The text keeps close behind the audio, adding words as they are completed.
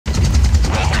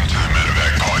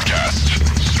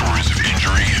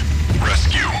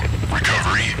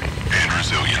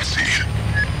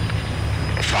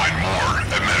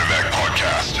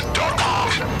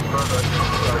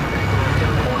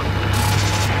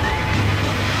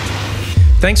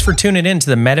Thanks for tuning in to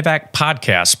the Medevac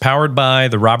podcast, powered by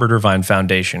the Robert Irvine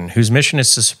Foundation, whose mission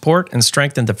is to support and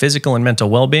strengthen the physical and mental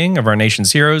well-being of our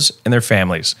nation's heroes and their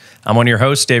families. I'm one of your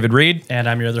hosts, David Reid. And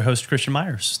I'm your other host, Christian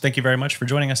Meyers. Thank you very much for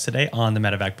joining us today on the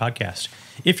Medevac podcast.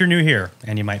 If you're new here,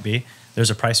 and you might be, there's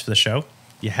a price for the show.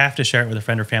 You have to share it with a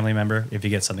friend or family member if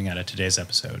you get something out of today's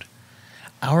episode.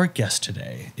 Our guest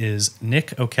today is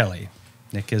Nick O'Kelly.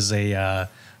 Nick is a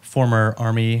former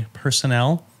Army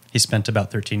personnel. He spent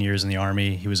about 13 years in the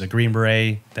Army. He was a Green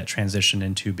Beret that transitioned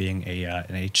into being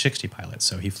an H-60 pilot.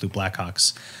 So he flew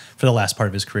Blackhawks for the last part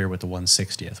of his career with the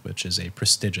 160th, which is a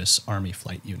prestigious Army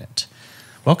flight unit.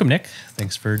 Welcome, Nick.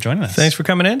 Thanks for joining us. Thanks for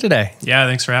coming in today. Yeah,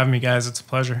 thanks for having me, guys. It's a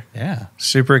pleasure. Yeah.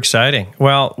 Super exciting.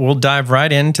 Well, we'll dive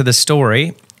right into the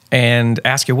story and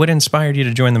ask you what inspired you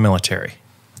to join the military.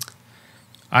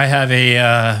 I have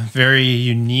a very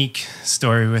unique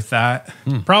story with that.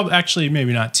 Probably, actually,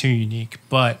 maybe not too unique,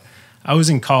 but I was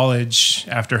in college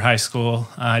after high school.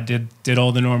 I did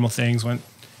all the normal things.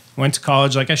 Went to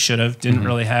college like I should have. Didn't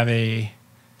really have a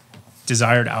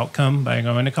desired outcome by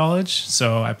going to college,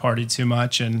 so I partied too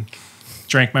much and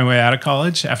drank my way out of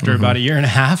college after about a year and a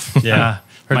half. Yeah,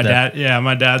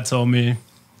 my dad told me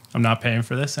I'm not paying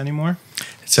for this anymore.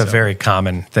 It's a very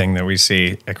common thing that we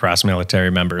see across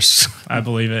military members. I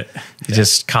believe it.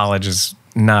 Just college is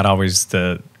not always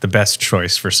the best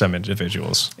choice for some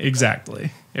individuals.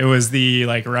 Exactly. It was the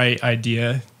right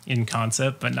idea in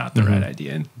concept, but not the right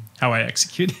idea in how I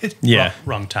executed. Yeah.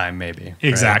 Wrong time, maybe.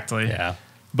 Exactly. Right? Yeah.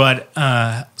 But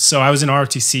so I was in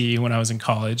ROTC when I was in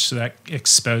college, so that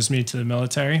exposed me to the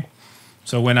military.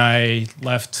 So when I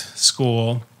left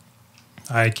school,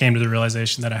 I came to the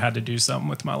realization that I had to do something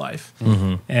with my life.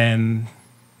 And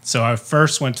so I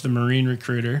first went to the Marine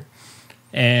recruiter,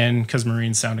 and because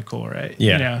Marines sounded cool, right?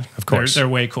 Yeah, of course. They're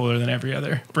way cooler than every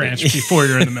other branch before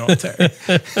you're in the military.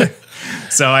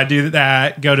 So I do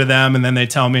that, go to them, and then they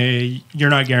tell me, you're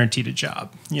not guaranteed a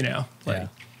job.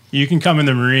 You can come in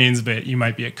the Marines, but you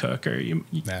might be a cook, or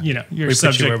you're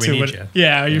subject to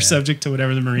you're subject to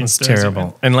whatever the Marines. It's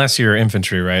terrible. Unless you're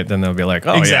infantry, right? Then they'll be like,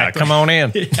 "Oh exactly. yeah, come on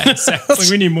in." Yeah, exactly.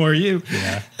 We need more of you.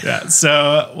 Yeah.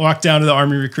 So walked down to the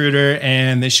Army recruiter,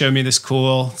 and they showed me this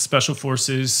cool Special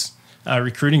Forces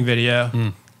recruiting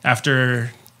video.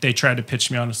 After they tried to pitch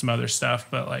me onto some other stuff,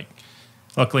 but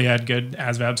luckily I had good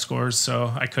ASVAB scores,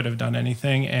 so I could have done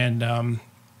anything. And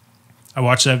I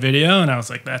watched that video and I was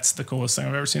like, that's the coolest thing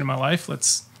I've ever seen in my life.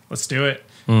 Let's do it.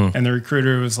 And the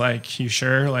recruiter was like, you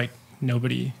sure?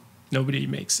 Nobody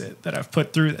makes it that I've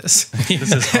put through this.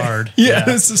 This is hard.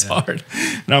 This is hard.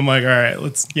 And I'm like, all right,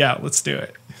 let's do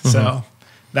it. So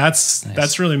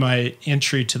that's really my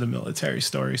entry to the military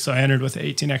story. So I entered with an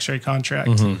 18 X-ray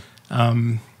contract.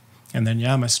 And then,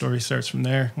 my story starts from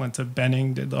there. Went to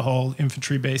Benning, did the whole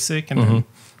infantry basic, and then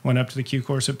went up to the Q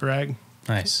course at Bragg.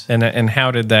 Nice. And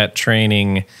how did that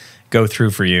training go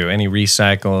through for you? Any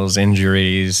recycles,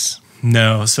 injuries?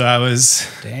 No. So I was...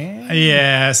 Damn.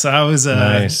 Yeah. So I was...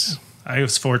 Nice. I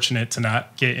was fortunate to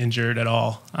not get injured at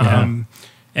all.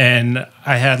 And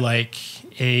I had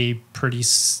a pretty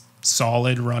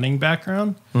solid running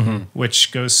background,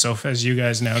 which goes as you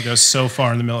guys know, goes so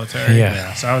far in the military.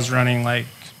 Yeah. So I was running I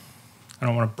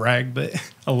don't want to brag, but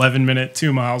 11-minute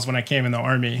 2 miles when I came in the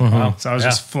Army. Wow. So I was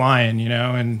just flying,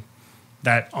 and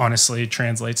that honestly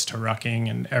translates to rucking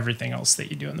and everything else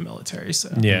that you do in the military. So,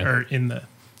 or in the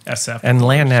SF. And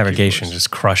land navigation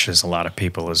just crushes a lot of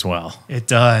people as well. It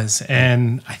does.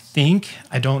 And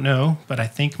I don't know, but I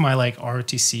think my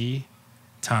ROTC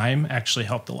time actually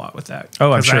helped a lot with that.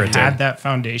 Oh, I'm sure I had that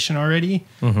foundation already,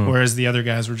 whereas the other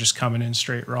guys were just coming in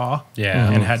straight raw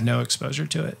and had no exposure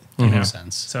to it. Makes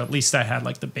sense. So at least I had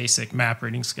the basic map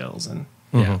reading skills and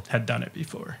had done it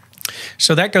before.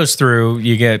 So that goes through,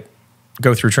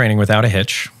 go through training without a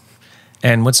hitch.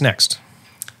 And what's next?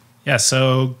 Yeah,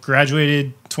 so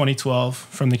graduated 2012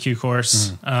 from the Q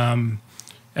course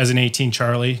as an 18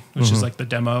 Charlie, which is the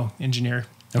demo engineer.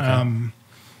 Okay.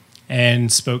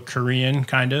 And spoke Korean,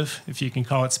 kind of, if you can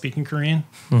call it speaking Korean.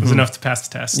 It was enough to pass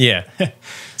the test. Yeah.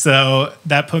 So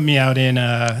that put me out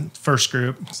in first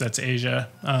group, so that's Asia.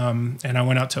 And I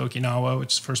went out to Okinawa,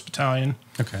 which is 1st Battalion.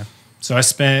 Okay. So I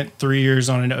spent 3 years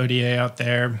on an ODA out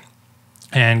there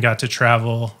and got to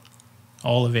travel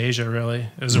all of Asia, really.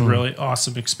 It was a really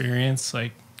awesome experience.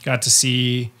 Got to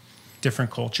see different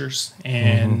cultures.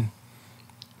 And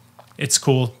it's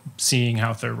cool seeing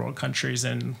how third world countries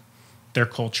and their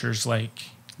cultures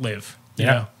live, you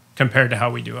know, compared to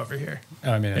how we do over here.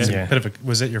 I mean,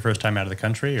 was it your first time out of the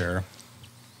country, or?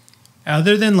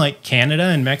 Other than like Canada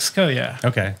and Mexico, yeah.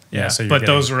 Okay. Yeah. So but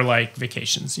those were like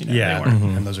vacations, you know. Yeah. They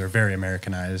weren't. And those are very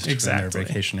Americanized in their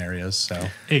vacation areas. So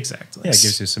Exactly. yeah, it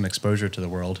gives you some exposure to the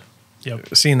world.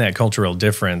 Yep. Seeing that cultural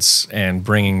difference and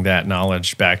bringing that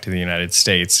knowledge back to the United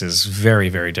States is very,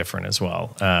 very different as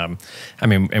well. I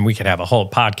mean, and we could have a whole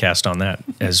podcast on that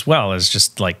as well, as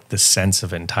just like the sense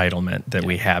of entitlement that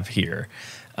we have here.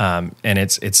 And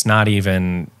it's not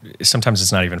even, sometimes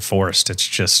it's not even forced. It's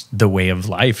just the way of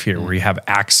life here where you have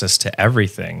access to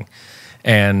everything,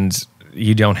 and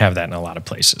you don't have that in a lot of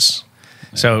places.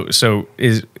 Yeah. So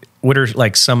what are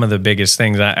like some of the biggest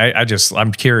things?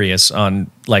 I'm curious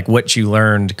on like what you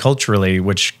learned culturally,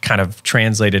 which kind of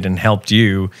translated and helped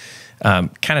you kind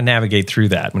of navigate through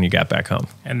that when you got back home.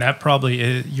 And that probably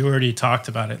is, you already talked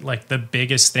about it. Like the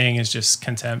biggest thing is just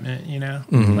contentment, you know,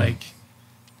 like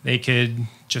they could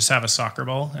just have a soccer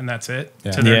ball and that's it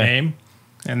to their name,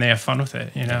 and they have fun with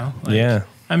it, you know? Like,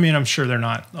 I mean, I'm sure they're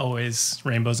not always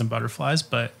rainbows and butterflies,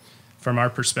 but from our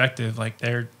perspective, like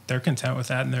they're content with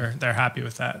that and they're happy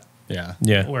with that.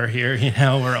 Yeah. We're here, you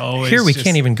know, we're always here. We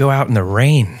can't even go out in the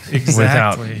rain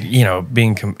without, you know,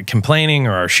 being complaining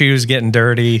or our shoes getting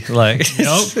dirty. Like,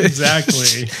 nope,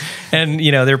 exactly. And,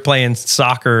 you know, they're playing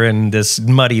soccer in this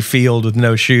muddy field with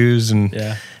no shoes and,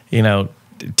 you know,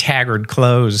 tagged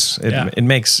clothes.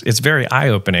 It's very eye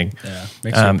opening. Yeah,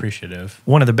 makes you appreciative.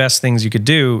 One of the best things you could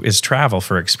do is travel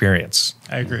for experience.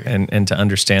 I agree, and to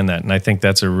understand that. And I think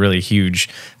that's a really huge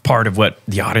part of what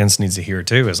the audience needs to hear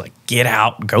too. Is like get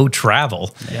out, go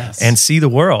travel, and see the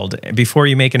world before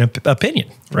you make an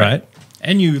opinion. Right?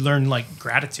 And you learn like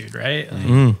gratitude. Right?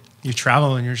 Like, you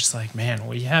travel and you're just like, man,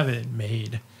 we have it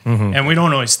made. And we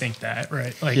don't always think that,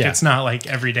 right? Like, it's not like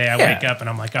every day I wake up and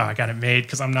I'm like, oh, I got it made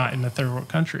because I'm not in a third world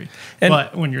country.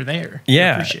 But when you're there, you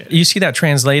appreciate it. You see that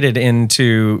translated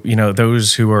into, you know,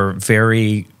 those who are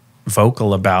very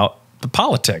vocal about the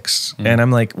politics. And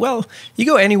I'm like, well, you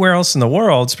go anywhere else in the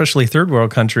world, especially third world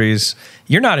countries,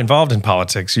 you're not involved in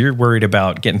politics. You're worried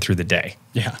about getting through the day.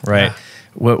 Yeah. Right?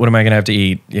 What am I going to have to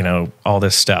eat? You know, all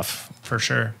this stuff. For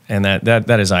sure. And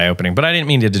that is eye-opening. But I didn't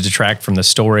mean to detract from the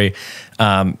story.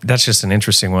 That's just an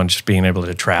interesting one, just being able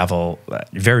to travel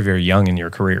very, very young in your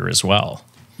career as well.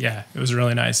 Yeah, it was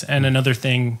really nice. And another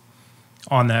thing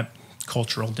on that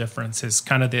cultural difference is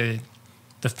kind of the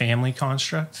family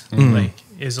construct. Like,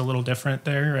 is a little different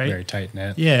there, right? Very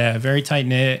tight-knit. Yeah, very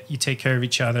tight-knit. You take care of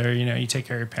each other. You know, you take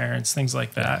care of your parents, things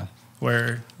like that.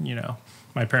 Where, you know,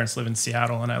 my parents live in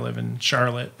Seattle and I live in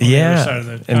Charlotte on the other side of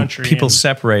the country. And people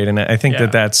separate. And I think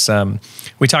that's,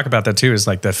 we talk about that too, is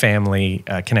like the family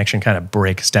connection kind of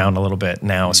breaks down a little bit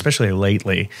now, especially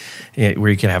lately, where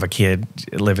you can have a kid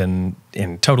living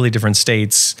in totally different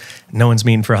states. No one's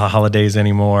meeting for holidays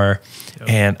anymore. Yep.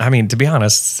 And I mean, to be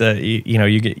honest, you know,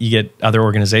 you get other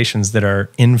organizations that are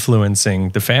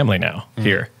influencing the family now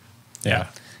here. Yeah.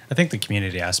 I think the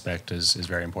community aspect is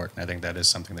very important. I think that is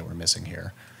something that we're missing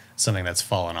here. Something that's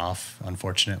fallen off,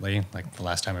 unfortunately. Like the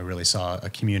last time I really saw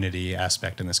a community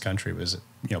aspect in this country was,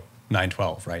 you know,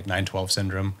 9/12, right? 9/12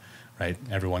 syndrome, right?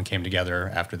 Everyone came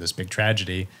together after this big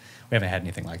tragedy. We haven't had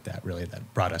anything like that, really,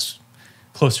 that brought us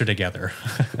closer together.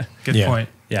 Good point.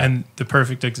 Yeah. And the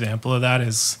perfect example of that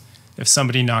is if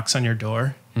somebody knocks on your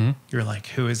door, you're like,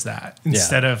 who is that?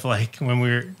 Instead of like when we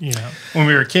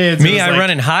were kids. Me, I run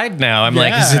and hide now. I'm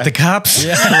like, is it the cops?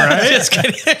 Yeah, right? Just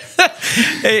kidding.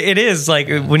 It is like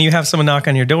when you have someone knock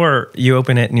on your door, you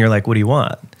open it and you're like, what do you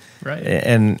want? Right.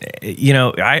 And, you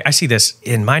know, I see this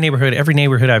in my neighborhood. Every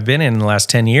neighborhood I've been in the last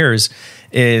 10 years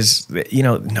is, you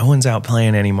know, no one's out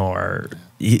playing anymore.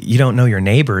 You don't know your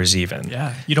neighbors even.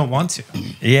 Yeah, you don't want to.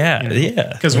 Yeah, you know?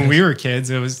 yeah. Because when we were kids,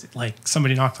 it was like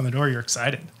somebody knocked on the door, you're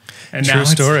excited. And True now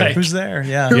story. It's like, who's there?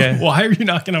 Yeah. Why are you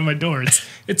knocking on my door?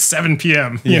 It's 7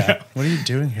 p.m. Yeah. What are you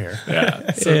doing here?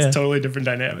 Yeah. So it's a totally different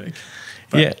dynamic.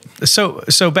 But. Yeah.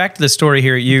 So back to the story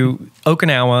here.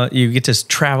 Okinawa, you get to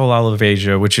travel all of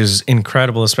Asia, which is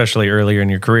incredible, especially earlier in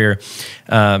your career.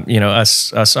 You know,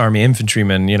 us Army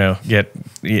infantrymen, you know,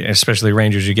 especially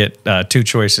Rangers, you get two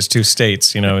choices, two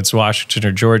states. You know, it's Washington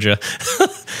or Georgia.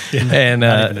 And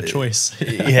not even a choice.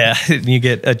 Yeah, you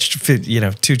get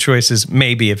two choices,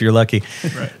 maybe if you're lucky.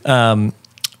 Right.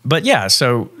 But yeah,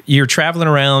 so you're traveling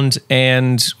around,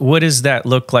 and what does that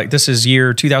look like? This is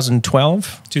year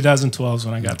 2012? 2012 is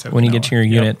when I got to Okinawa. When you get to your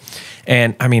unit.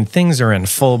 And I mean, things are in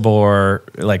full bore.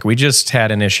 Like we just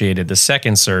had initiated the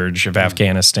second surge of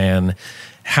Afghanistan.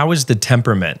 How was the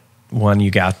temperament when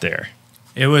you got there?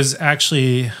 It was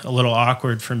actually a little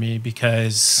awkward for me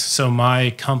because my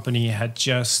company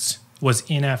was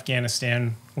in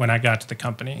Afghanistan when I got to the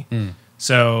company.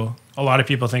 So a lot of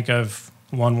people think of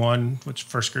 1-1, which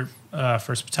first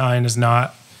battalion is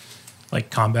not. like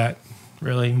combat,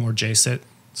 really more JSIT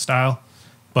style.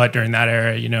 But during that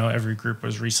era, every group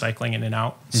was recycling in and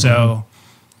out. Mm-hmm. So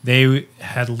they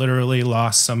had literally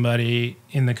lost somebody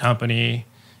in the company,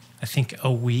 I think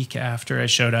a week after I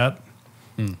showed up.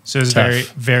 So it was Tough. very,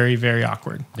 very, very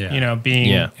awkward.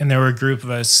 Yeah. And there were a group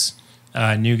of us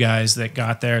new guys that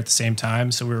got there at the same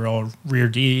time. So we were all rear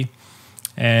D,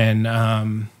 and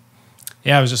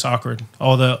it was just awkward.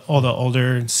 All the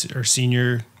older or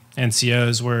senior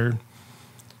NCOs were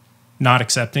not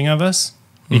accepting of us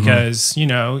because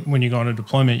when you go on a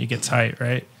deployment, you get tight,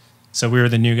 right? So we were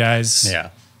the new guys. Yeah,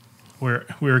 we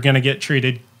were going to get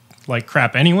treated like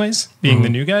crap anyways, being the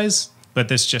new guys. But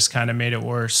this just kind of made it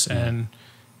worse, and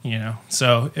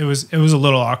so it was a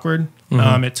little awkward.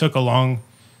 It took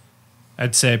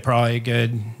I'd say probably a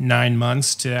good 9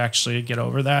 months to actually get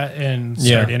over that and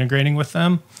start integrating with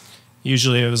them.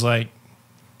 Usually it was like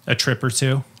a trip or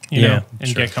two, and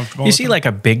get comfortable. You see like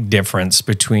a big difference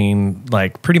between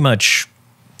like pretty much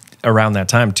around that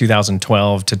time,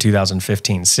 2012 to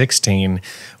 2015, 16,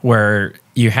 where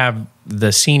you have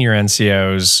the senior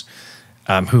NCOs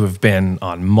who have been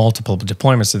on multiple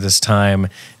deployments at this time.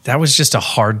 That was just a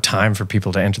hard time for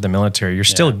people to enter the military. You're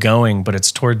still going, but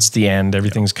it's towards the end.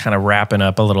 Everything's kind of wrapping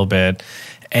up a little bit,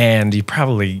 and you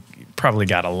probably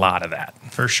got a lot of that.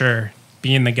 For sure.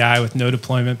 Being the guy with no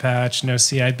deployment patch, no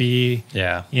CIB,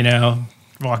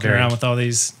 walking around with all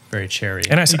these. Very cherry.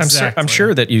 And I'm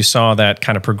sure that you saw that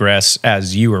kind of progress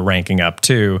as you were ranking up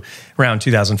too. Around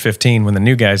 2015, when the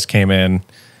new guys came in,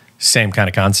 same kind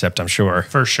of concept, I'm sure.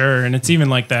 For sure. And it's even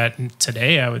like that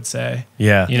today, I would say.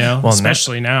 Yeah. Well,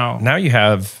 especially now. Now you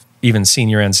have even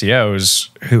senior NCOs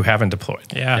who haven't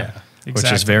deployed. Yeah. Exactly.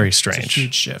 Which is very strange. It's a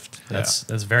huge shift.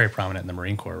 That's very prominent in the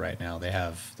Marine Corps right now. They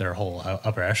have their whole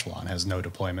upper echelon has no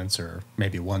deployments or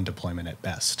maybe one deployment at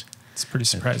best. It's pretty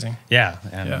surprising. Yeah,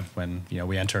 and when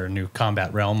we enter a new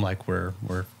combat realm like we're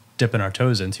dipping our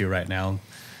toes into right now,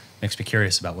 makes me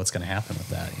curious about what's going to happen with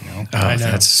that. I know.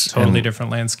 That's totally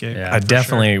different landscape. Yeah, I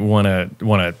definitely want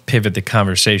to pivot the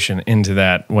conversation into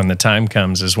that when the time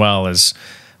comes, as well as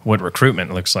what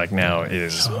recruitment looks like now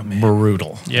is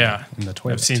brutal. Yeah, in the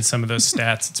toilet. I've seen some of those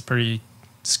stats. It's pretty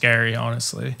scary,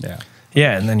 honestly.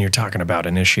 Yeah, and then you're talking about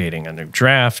initiating a new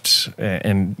draft,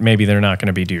 and maybe they're not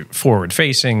going to be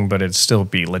forward-facing, but it'd still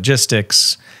be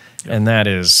logistics, and that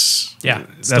is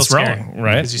that's wrong,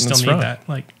 right? Because you still need that.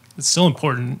 Like, it's still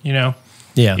important, Yeah.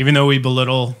 Even though we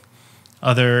belittle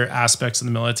other aspects of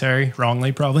the military,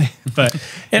 wrongly probably, but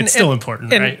it's still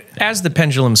important, and right? As the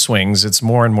pendulum swings, it's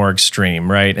more and more extreme,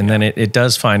 right? And then it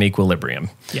does find equilibrium.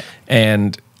 Yeah.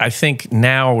 And I think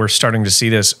now we're starting to see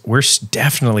this. We're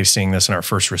definitely seeing this in our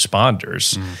first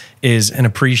responders, is an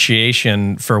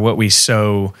appreciation for what we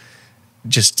so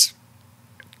just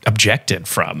objected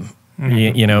from.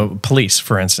 Police,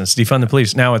 for instance, defund the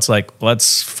police. Now it's like,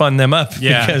 let's fund them up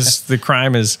because the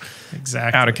crime is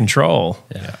out of control.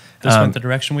 Yeah. This went the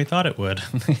direction we thought it would.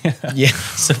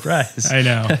 Surprise. I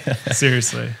know.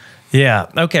 Seriously. Yeah.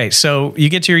 Okay. So you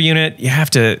get to your unit. You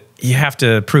have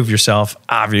to prove yourself,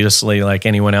 obviously, like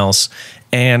anyone else.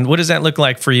 And what does that look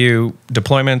like for you,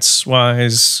 deployments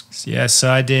wise? Yeah.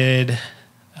 So I did.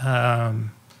 I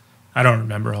don't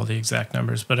remember all the exact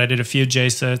numbers, but I did a few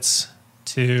JSITs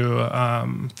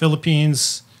to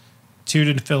Philippines, 2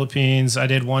 to the Philippines. I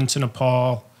did 1 to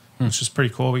Nepal, which was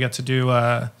pretty cool. We got to do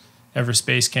Everest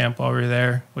Base Camp while we were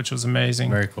there, which was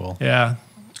amazing. Very cool. Yeah.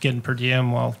 Getting per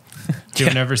diem while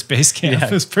doing Everest Base Camp.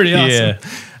 It was pretty awesome.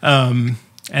 Yeah.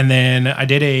 And then I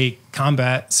did a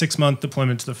combat 6-month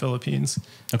deployment to the Philippines.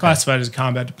 Classified as a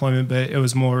combat deployment, but it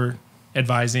was more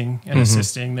advising and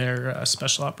assisting their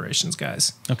special operations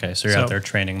guys. Okay, so you're out there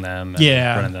training them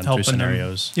and running them through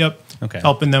scenarios. Okay.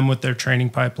 Helping them with their training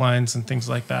pipelines and things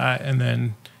like that. And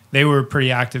then they were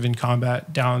pretty active in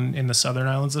combat down in the southern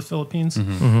islands of the Philippines.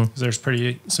 There's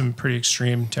some pretty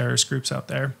extreme terrorist groups out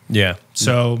there. Yeah.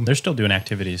 So they're still doing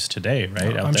activities today,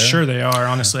 right? I'm sure they are.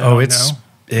 Honestly,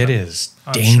 it is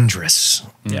dangerous.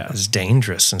 Yeah, it's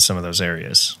dangerous in some of those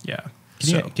areas. Yeah.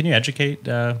 Can you educate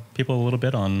people a little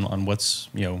bit on what's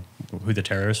who the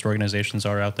terrorist organizations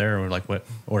are out there, or like what,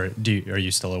 or are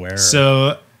you still aware?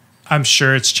 So I'm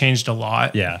sure it's changed a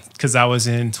lot. Yeah, because that was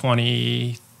in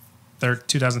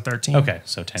 2013. Okay,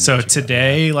 so 10 So years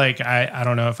today, ago. like I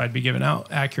don't know if I'd be giving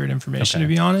out accurate information to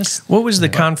be honest. What was the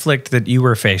conflict that you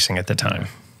were facing at the time?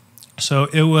 So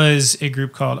it was a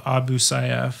group called Abu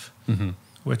Sayyaf,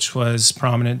 which was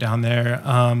prominent down there.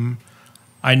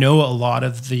 I know a lot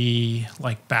of the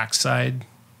like backside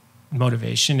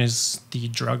motivation is the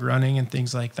drug running and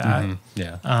things like that.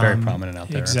 Yeah, very prominent out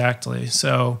there. Exactly.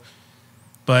 So,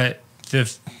 but the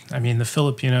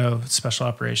Filipino special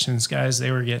operations guys,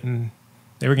 they were getting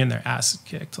they were getting their asses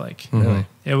kicked. Like Really?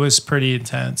 it was pretty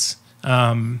intense.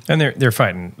 And they're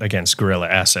fighting against guerrilla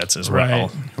assets as well.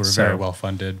 Right. Who were very well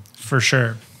funded For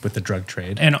sure. with the drug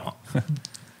trade. And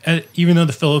even though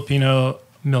the Filipino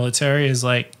military is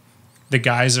like, the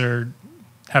guys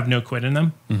have no quit in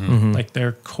them. Like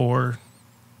their core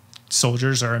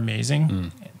soldiers are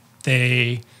amazing.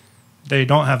 They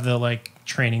don't have the like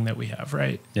training that we have,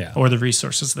 right? Yeah. Or the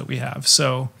resources that we have.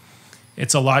 So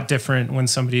it's a lot different when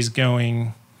somebody's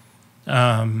going,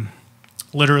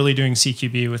 literally doing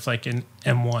CQB with like an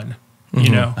M1, you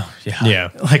know, Yeah.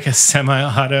 like a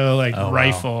semi-auto like wow.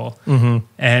 rifle,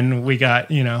 and we got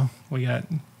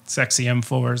sexy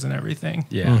M4s and everything,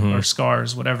 or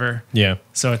scars, whatever. Yeah.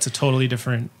 So it's a totally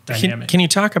different dynamic. Can you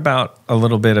talk about a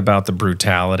little bit about the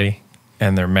brutality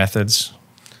and their methods?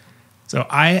 So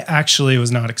I actually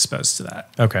was not exposed to that.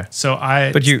 Okay. So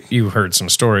But you heard some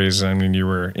stories. I mean, you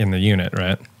were in the unit,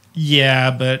 right?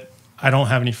 yeah, but I don't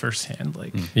have any firsthand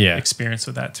Yeah. experience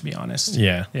with that, to be honest.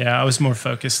 Yeah. Yeah, I was more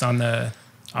focused on the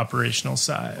operational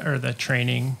side or the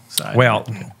training side. Well,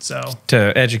 so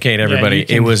to educate everybody, you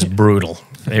can- it was brutal.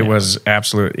 It was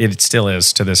absolute. It still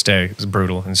is to this day. It's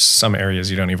brutal. In some areas,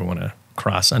 you don't even want to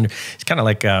cross under. It's kind of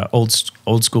like old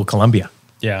school Colombia.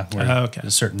 Yeah. Where Okay.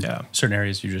 there's certain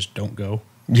areas you just don't go.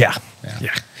 Yeah. Yeah.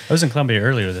 Yeah. I was in Colombia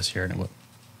earlier this year and it was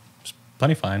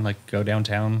plenty fine. Like go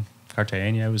downtown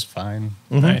Cartagena was fine.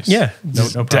 nice. Yeah. No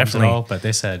problems definitely. at all. But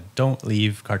they said, don't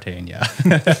leave Cartagena.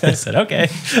 I said, okay.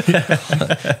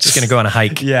 Just gonna go on a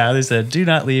hike. Yeah. They said, do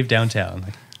not leave downtown.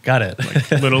 Like, got it.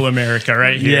 Little America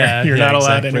right here. Yeah, You're yeah, not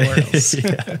allowed exactly. anywhere else.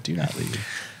 Yeah, do not leave.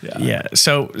 Yeah.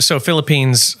 So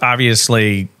Philippines,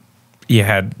 obviously, you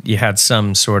had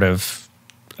some sort of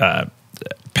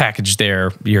package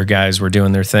there. Your guys were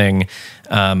doing their thing.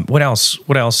 What else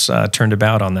turned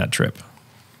about on that trip?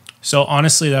 So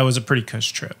honestly, that was a pretty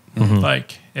cush trip.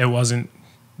 Like it wasn't.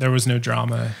 There was no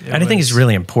drama. I think it's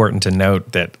really important to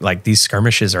note that like these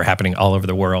skirmishes are happening all over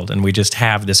the world, and we just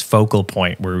have this focal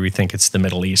point where we think it's the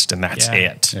Middle East, and that's Yeah.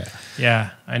 it. Yeah. Yeah,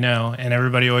 I know. And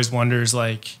everybody always wonders,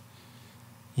 like,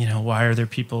 why are there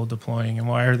people deploying, and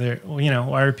why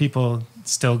are people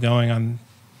still going on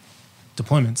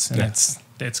deployments? And it's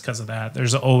because of that.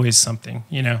 There's always something,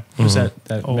 There's that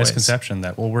Always. misconception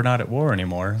that, well, we're not at war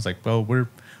anymore. It's like, well, we're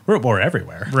at war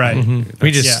everywhere. Right.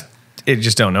 We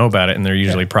just don't know about it, and they're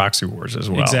usually proxy wars as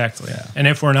well. Exactly. Yeah. And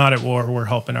if we're not at war, we're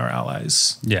helping our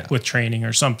allies Yeah. with training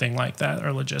or something like that,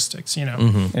 or logistics, Yeah, So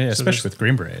especially there's- with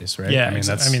Green Berets, right? Yeah,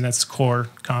 I mean, that's core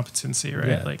competency, right?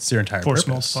 Yeah, like it's your entire force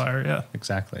purpose. multiplier. Yeah.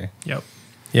 exactly. Yep.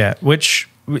 Yeah, which,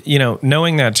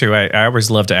 knowing that too, I always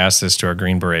love to ask this to our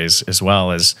Green Berets as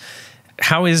well, is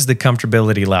how is the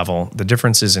comfortability level, the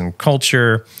differences in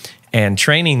culture, and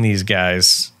training these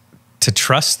guys to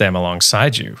trust them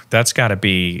alongside you? That's got to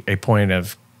be a point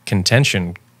of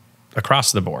contention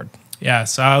across the board. Yeah,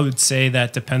 so I would say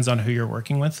that depends on who you're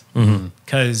working with.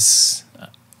 Because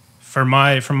from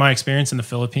my experience in the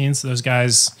Philippines, those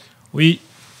guys,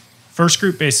 first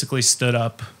group basically stood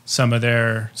up some of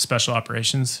their special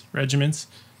operations regiments.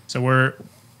 So we're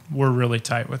really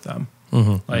tight with them.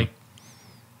 Like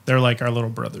they're like our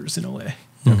little brothers in a way.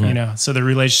 So the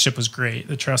relationship was great.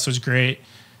 The trust was great.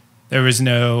 There was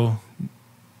no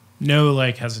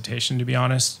like hesitation, to be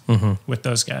honest, with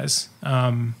those guys.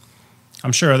 I'm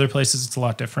sure other places it's a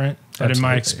lot different, but in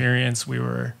my Absolutely. experience,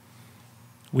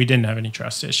 we didn't have any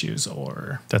trust issues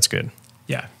or That's good.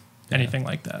 anything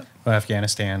like that. Well,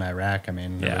 Afghanistan, Iraq, I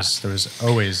mean, there Yeah. was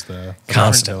always the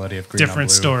Constant. possibility of green on Different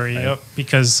blue, story, right? yep,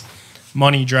 because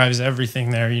money drives everything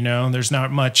there. There's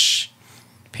not much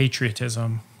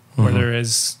patriotism where there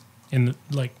is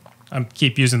I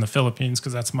keep using the Philippines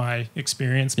because that's my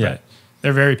experience, but Yeah.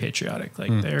 they're very patriotic.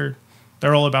 Like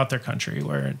they're all about their country.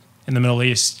 Where in the Middle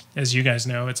East, as you guys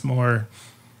know, it's more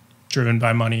driven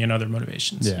by money and other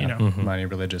motivations. Yeah, money,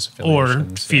 religious Or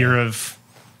affiliations. fear of,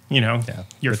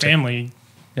 your family,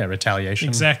 Yeah, retaliation.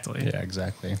 Exactly. Yeah,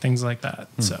 exactly. things like that.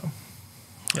 So,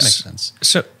 That makes sense.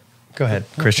 So, go ahead,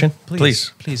 Christian.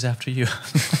 Please. Please, after you.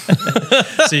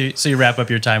 so you wrap up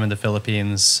your time in the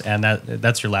Philippines, and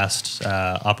that's your last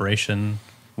operation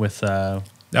with that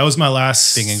was my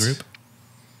last being in group.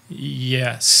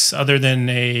 Yes, other than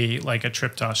a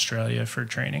trip to Australia for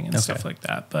training and stuff like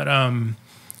that. But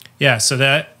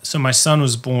so my son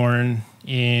was born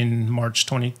in March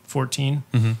 2014.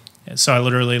 So I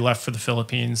literally left for the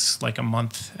Philippines like a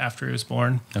month after he was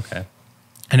born. Okay.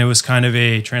 And it was kind of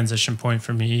a transition point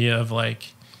for me of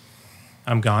like,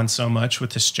 I'm gone so much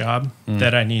with this job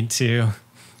that I need to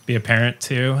be a parent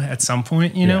too at some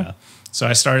point, Yeah. So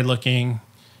I started looking,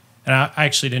 and I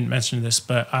actually didn't mention this,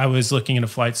 but I was looking into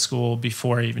flight school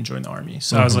before I even joined the Army.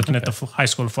 So I was looking at the high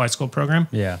school to flight school program.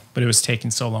 Yeah. But it was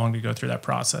taking so long to go through that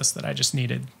process that I just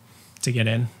needed to get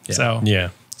in. Yeah.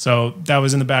 So that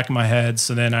was in the back of my head.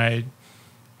 So then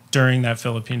during that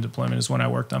Philippine deployment is when I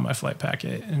worked on my flight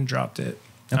packet and dropped it.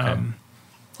 Okay.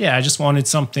 I just wanted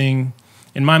something.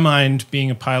 In my mind, being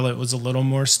a pilot was a little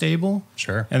more stable.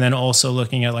 Sure. And then also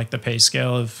looking at like the pay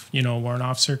scale of, a warrant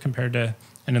officer compared to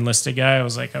an enlisted guy, I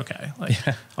was like, okay,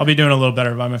 I'll be doing a little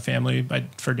better by my family by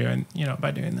doing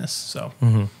this. So,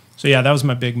 so yeah, that was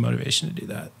my big motivation to do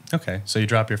that. Okay. So you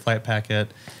drop your flight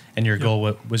packet, and your goal,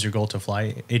 what was your goal to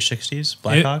fly H-60s,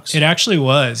 Blackhawks? It actually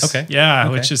was. Okay. Yeah.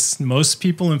 Okay. Which is, most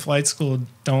people in flight school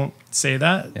don't say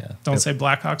that. Yeah. Don't say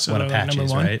Blackhawks are Want like Apaches,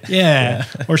 number one. right? Yeah.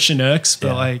 Or Chinooks,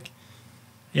 but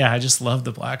Yeah. I just love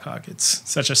the Blackhawk. It's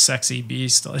such a sexy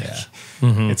beast. Like,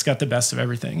 it's got the best of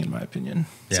everything, in my opinion.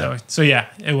 Yeah. So yeah,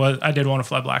 it was. I did want to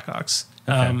fly Blackhawks.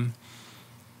 Okay.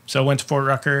 So I went to Fort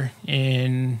Rucker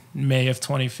in May of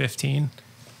 2015,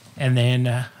 and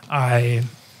then I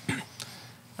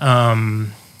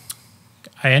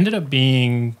ended up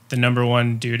being the number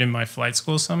one dude in my flight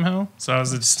school somehow. So I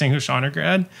was a distinguished honor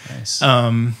grad. Nice.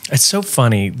 It's so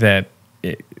funny that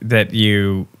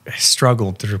you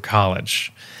struggled through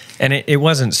college. And it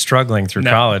wasn't struggling through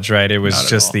college, right? It was Not at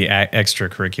just all. the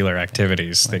extracurricular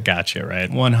activities that got you, right?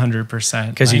 100%.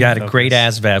 Because you got a focus. great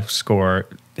ASVAB score,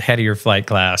 head of your flight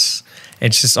class.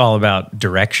 It's just all about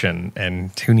direction and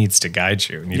who needs to guide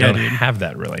you. And you don't have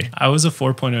that really. I was a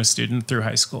 4.0 student through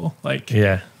high school.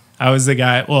 Yeah. I was the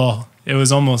guy. Well, it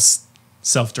was almost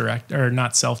self-directed, or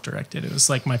not self-directed. It was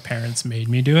like my parents made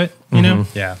me do it, you know?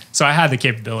 Yeah. So I had the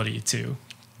capability to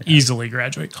easily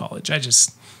graduate college. I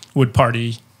just would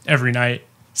party every night,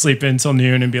 sleep in until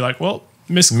noon, and be like, well,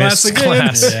 missed class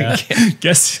again.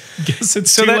 guess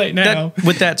it's too late now.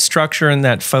 With that structure and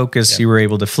that focus, you were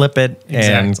able to flip it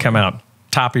and Exactly. come out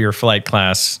top of your flight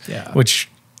class, which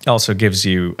also gives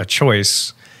you a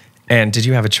choice. And did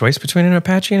you have a choice between an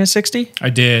Apache and a 60? I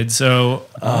did. So,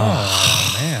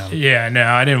 Man. yeah, no,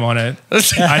 I didn't want to.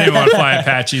 I didn't want to fly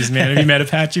Apaches, man. Have you met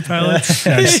Apache pilots?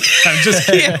 No, I'm just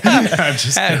kidding. I'm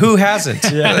just kidding. Who hasn't?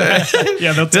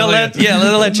 Yeah, they'll tell you.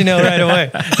 They'll let you know right away.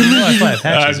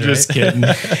 I'm just kidding.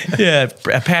 Yeah,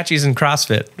 Apaches and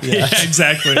CrossFit. Yeah,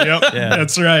 exactly. Yep,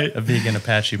 that's right. A vegan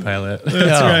Apache pilot.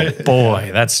 That's right. Boy,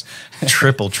 that's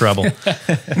triple trouble.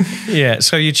 Yeah,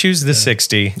 so you choose the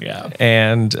 60. Yeah.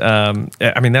 And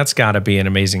I mean, that's got to be an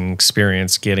amazing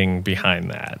experience getting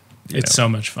behind that. It's so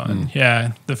much fun.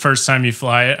 Yeah, the first time you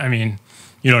fly it, I mean,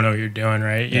 you don't know what you're doing,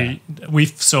 right? Yeah.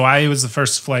 So I was the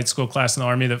first flight school class in the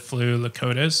Army that flew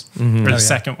Lakotas, or the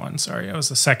second one. Sorry, I was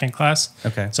the second class.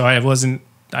 Okay. So I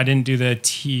didn't do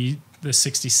the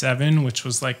 67, which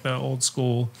was like the old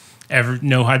school.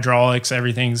 No hydraulics,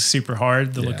 everything's super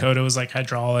hard. The Lakota was like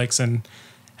hydraulics and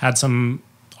had some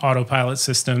autopilot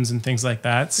systems and things like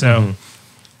that. So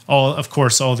all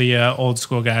the old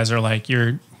school guys are like,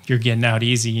 you're getting out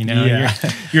easy, you know. Yeah.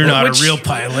 You're not a real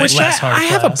pilot. Which I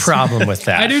have a problem with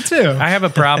that. I do too. I have a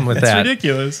problem with It's that.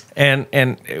 ridiculous. And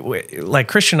like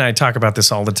Christian and I talk about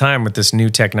this all the time with this new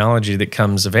technology that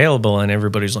comes available, and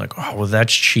everybody's like, "Oh, well,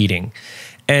 that's cheating,"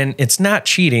 and it's not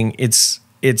cheating. It's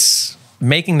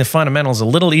making the fundamentals a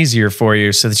little easier for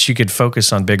you so that you could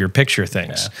focus on bigger picture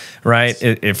things, right?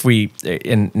 If we,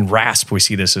 in RASP, we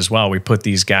see this as well. We put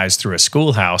these guys through a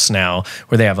schoolhouse now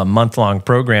where they have a month-long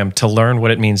program to learn what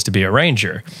it means to be a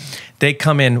ranger. They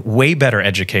come in way better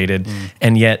educated,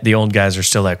 and yet the old guys are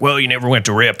still like, well, you never went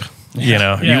to RIP. You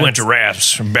know, you went to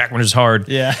RASP back when it was hard.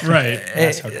 Yeah. Right.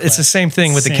 It's the same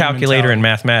thing with the Same calculator mentality. in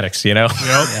mathematics, you know?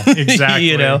 Yep. Exactly.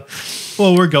 You know?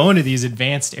 Well, we're going to these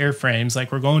advanced airframes,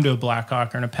 like we're going to a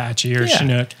Blackhawk or an Apache or a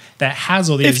Chinook that has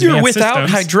all these If you're advanced without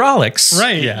systems. hydraulics,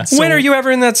 Right. Yeah. when are you ever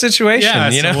in that situation? Yeah,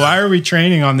 you so know? why are we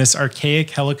training on this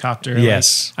archaic helicopter?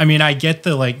 Yes. Like, I mean, I get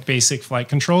the like basic flight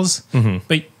controls,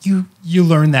 but you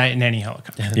learn that in any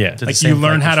helicopter. Yeah. To the Like same you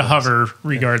learn flight how to controls. hover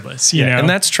regardless, you know? And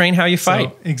that's train how you So,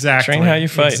 fight. exactly. Train how you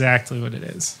fight. Exactly what it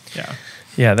is. Yeah.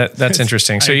 Yeah, that's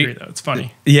interesting. So I agree, though. It's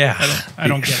funny. yeah, I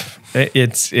don't get it.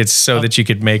 It's so that you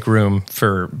could make room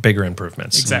for bigger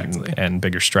improvements, Exactly. and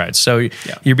bigger strides. So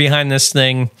you're behind this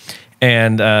thing,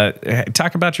 and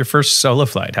talk about your first solo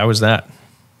flight. How was that?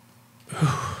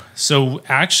 So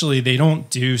actually, they don't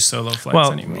do solo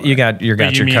flights anymore. you got your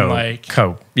mean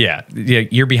co. Yeah,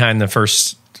 you're behind the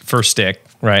first stick,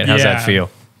 right? How's that feel?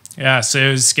 Yeah, so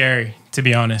it was scary, to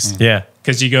be honest. Yeah,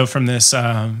 Because you go from this,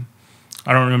 I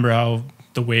don't remember how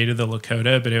the weight of the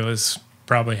Lakota, but it was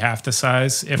probably half the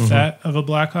size, if that, of a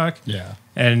Blackhawk. Yeah.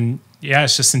 And yeah,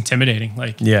 it's just intimidating.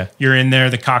 Like, Yeah. you're in there,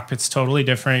 the cockpit's totally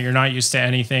different. You're not used to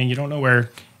anything. You don't know where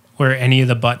where any of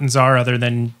the buttons are other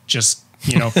than just,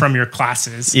 from your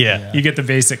classes. Yeah. You get the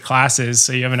basic classes,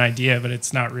 so you have an idea, but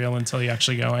it's not real until you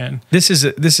actually go in. This is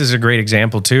a great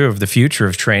example too of the future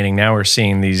of training. Now we're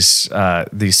seeing these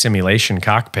simulation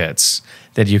cockpits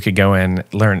that you could go in,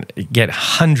 learn, get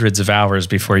hundreds of hours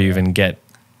before you even get,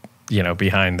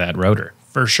 behind that rotor.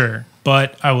 For sure.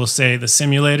 But I will say the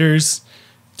simulators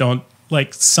don't,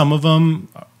 like, some of them,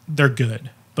 they're good,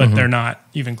 but they're not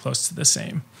even close to the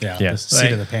same. Yeah. Yeah. The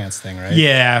seat of the pants thing, right?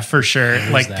 Yeah, for sure.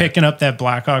 Like that. picking up that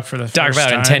Blackhawk for the Talk first about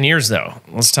time. in 10 years, though.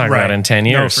 Let's talk Right. about in 10 No,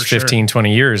 years, for sure. 15,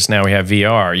 20 years. Now we have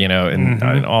VR,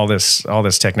 and all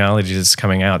this technology that's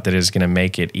coming out that is going to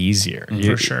make it easier.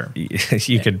 For sure.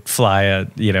 You could fly a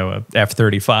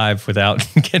F-35 without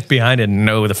getting behind it and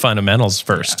know the fundamentals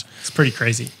first. It's pretty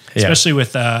crazy, Yeah. especially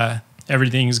with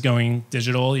everything's going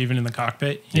digital, even in the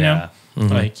cockpit, you know?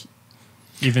 Like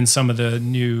even some of the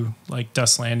new like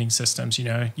dust landing systems,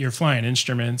 you're flying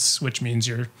instruments, which means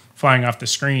you're flying off the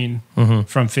screen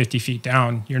from 50 feet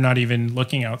down. You're not even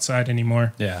looking outside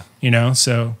anymore. Yeah.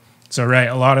 So right.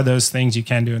 A lot of those things you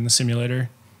can do in the simulator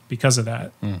because of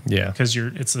that. Yeah. Because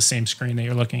it's the same screen that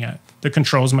you're looking at. The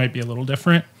controls might be a little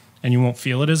different and you won't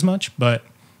feel it as much, but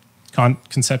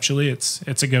conceptually it's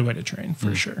a good way to train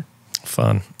for sure.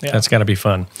 Fun. Yeah. That's got to be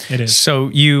fun. It is. So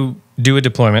you do a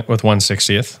deployment with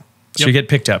 160th. So you Yep. get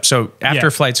picked up. So after Yeah.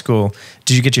 flight school,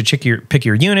 did you get to pick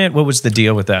your unit? What was the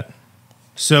deal with that?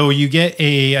 So you get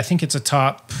I think it's a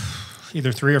top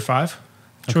either 3 or 5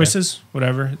 choices,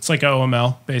 whatever. It's like a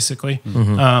OML basically.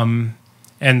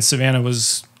 And Savannah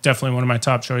was definitely one of my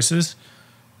top choices,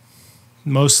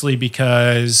 mostly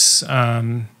because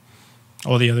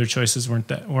all the other choices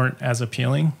weren't as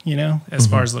appealing, as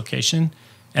far as location.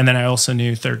 And then I also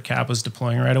knew third cap was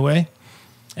deploying right away.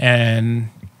 And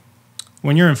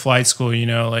when you're in flight school,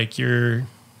 like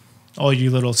all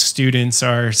you little students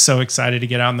are so excited to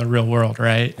get out in the real world,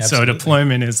 right? Absolutely. So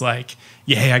deployment is like,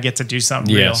 I get to do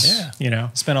something Yes.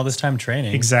 real, Spend all this time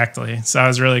training. Exactly. So I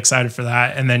was really excited for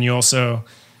that. And then you also,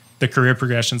 the career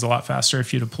progression's a lot faster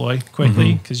if you deploy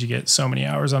quickly because you get so many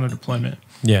hours on a deployment.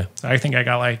 Yeah. So I think I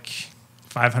got like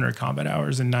 500 combat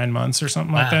hours in 9 months or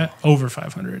something like Wow. that. Over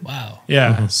 500. Wow.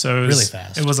 Yeah. So it was Really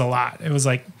fast. It was a lot. It was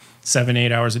like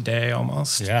 7-8 hours a day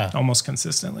almost. Yeah. Almost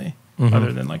consistently,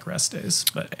 other than like rest days.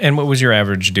 But And what was your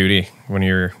average duty when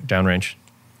you were downrange?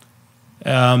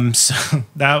 so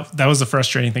that was the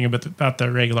frustrating thing about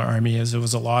the regular Army is it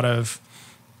was a lot of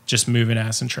just moving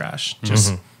ass and trash.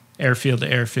 Just airfield to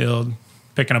airfield,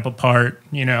 picking up a part,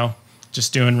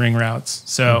 just doing ring routes.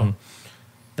 So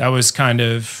that was kind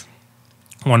of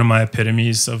one of my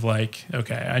epitomes of like,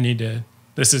 okay,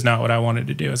 this is not what I wanted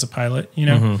to do as a pilot,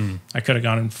 I could have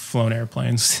gone and flown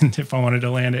airplanes if I wanted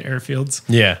to land at airfields.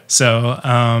 Yeah. So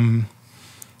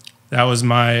that was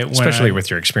Especially with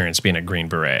your experience being a Green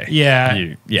Beret.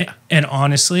 Yeah. Yeah. And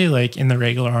honestly, like in the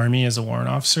regular Army as a warrant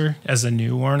officer, as a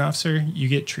new warrant officer, you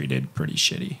get treated pretty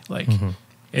shitty. Like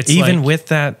it's Even like, with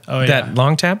that that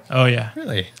long tab? oh yeah.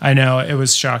 Really? I know. It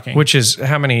was shocking. Which is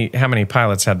how many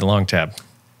pilots had the long tab?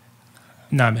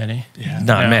 Not many. Yeah.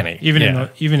 Not No. many. Even Yeah.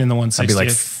 in the 160th. I'd be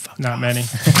like, not many.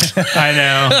 I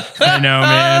know,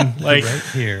 man. Like Right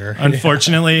here.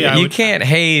 unfortunately, I you would, can't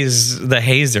haze the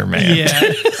hazer, man.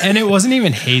 yeah. And it wasn't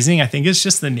even hazing. I think it's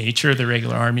just the nature of the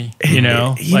regular Army,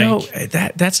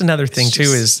 That's another thing it's too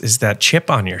just- is that chip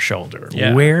on your shoulder.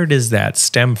 Yeah. Where does that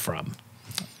stem from?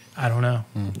 I don't know.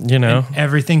 You know?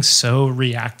 Everything's so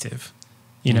reactive,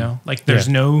 like there's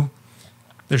no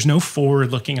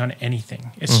forward looking on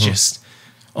anything. It's just,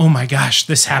 oh my gosh,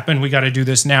 this happened. We got to do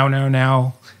this now.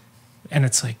 And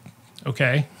it's like,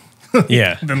 okay,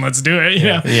 Yeah. then let's do it.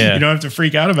 Yeah. Yeah. You don't have to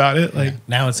freak out about it. Like,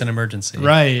 Now it's an emergency.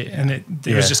 right. And it was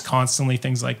Yeah. just constantly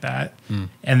things like that.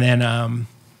 And then,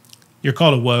 you're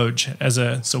called a Woj as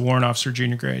a warrant officer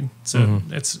junior grade. So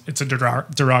it's a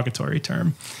derogatory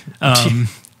term.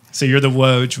 So you're the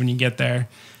Woj when you get there,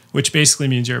 which basically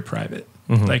means you're a private.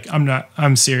 Like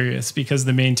I'm serious because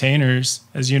the maintainers,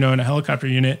 as you know, in a helicopter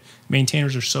unit,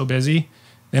 maintainers are so busy.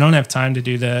 They don't have time to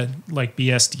do the like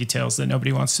BS details that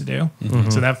nobody wants to do.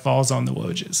 So that falls on the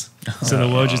Wojs. So the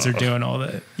Wojs are doing all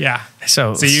the, yeah.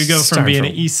 So you go from start being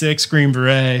an E6 Green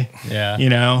Beret,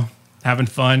 Yeah. having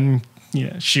fun,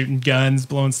 shooting guns,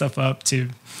 blowing stuff up to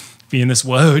being this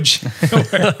Woj.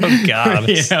 Oh God.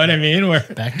 You know what I mean? Where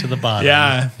Back to the bottom.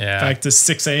 yeah, Yeah. back to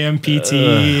 6 a.m. PT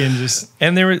and just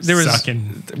And there was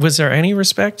sucking. was there any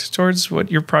respect towards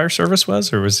what your prior service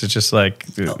was, or was it just like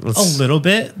A little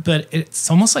bit, but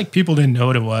it's almost like people didn't know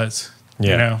what it was.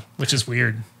 Yeah. Which is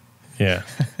weird. Yeah.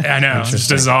 I know, it's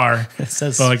bizarre. It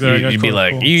says But like, they're like, You'd be cool,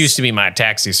 like, cool. you used to be my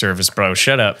taxi service, bro.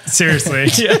 Shut up. Seriously.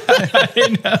 Yeah,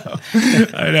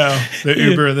 I know. The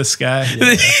Uber of the sky.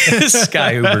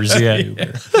 Sky Ubers, yeah.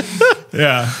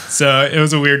 Yeah. So it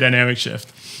was a weird dynamic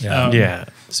shift. Yeah. Yeah.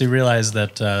 So you realize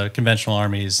that conventional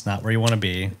army is not where you want to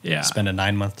be. Yeah. Spend a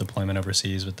 9-month deployment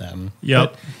overseas with them.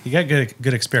 Yep. But you got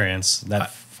good experience.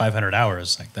 That 500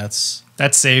 hours, like that's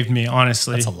That saved me,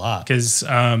 honestly. That's a lot. Because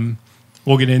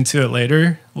we'll get into it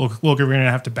later. We're going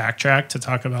to have to backtrack to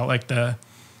talk about like the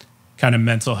kind of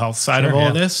mental health side of all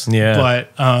yeah. this. Yeah.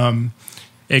 But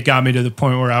it got me to the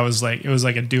point where I was like, it was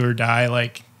like a do or die,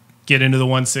 like get into the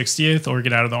 160th or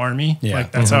get out of the army. Yeah.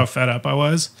 Like that's how fed up I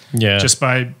was. Yeah. Just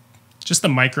the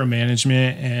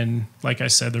micromanagement and, like I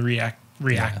said, the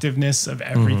reactiveness of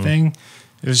everything.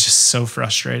 It was just so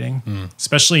frustrating,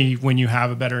 especially when you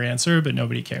have a better answer, but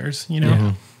nobody cares, you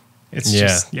know? It's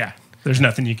just, there's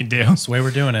nothing you can do. It's the way we're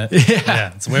doing it.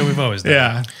 Yeah. It's the way we've always done it.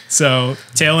 Yeah. So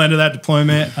tail end of that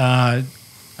deployment, I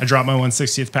dropped my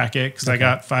 160th packet because I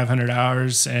got 500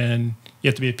 hours and you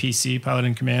have to be a PC, pilot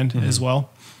in command as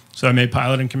well. So I made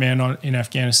pilot in command in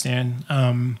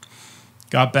Afghanistan.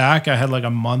 Got back, I had like a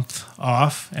month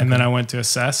off, and then I went to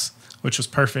assess, which was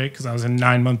perfect because I was in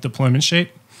 9-month deployment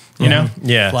shape, you know?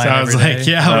 Yeah. Fly- So I was every like,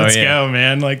 day. let's yeah. go,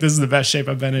 man. Like, this is the best shape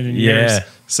I've been in years. Yeah.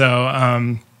 So,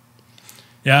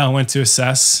 I went to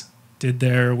assess, did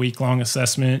their week-long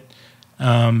assessment,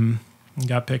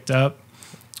 got picked up.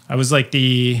 I was like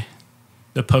the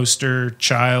poster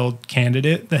child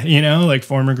candidate, that, you know, like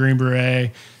former Green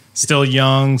Beret, still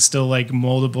young, still like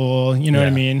moldable, you know what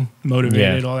I mean?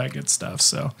 Motivated, all that good stuff.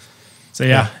 So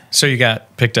yeah. So you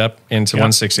got picked up into Got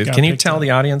 160th. Can you picked tell up.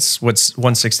 the audience what's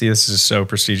 160th is so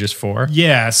prestigious for?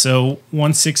 Yeah, so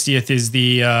 160th is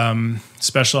the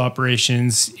Special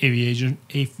Operations Aviation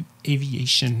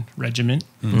Regiment.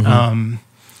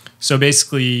 So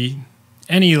basically,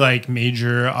 any like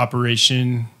major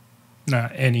operation,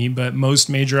 not any, but most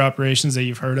major operations that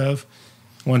you've heard of,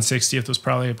 160th was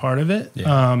probably a part of it.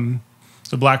 Yeah.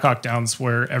 The Blackhawk Down's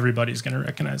where everybody's going to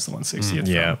recognize the 160th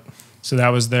Yeah. from. So that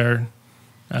was their,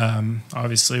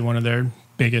 obviously one of their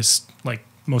biggest, like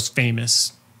most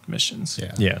famous missions.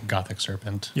 Yeah. Yeah. Gothic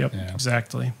Serpent. Yep, Yeah.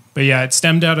 exactly. But yeah, it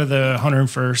stemmed out of the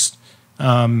 101st.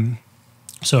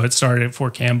 So it started at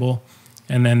Fort Campbell,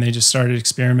 and then they just started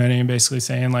experimenting and basically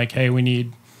saying like, hey, we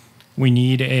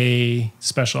need a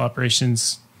special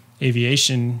operations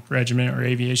aviation regiment or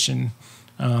aviation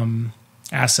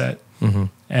asset.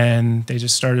 And they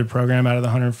just started a program out of the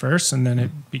 101st, and then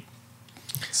it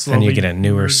slowly And you get a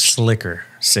newer, merged. slicker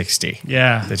 60.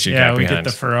 Yeah, that you yeah, got we behind.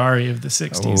 get the Ferrari of the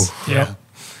 60s. Oh, Yep.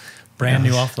 Brand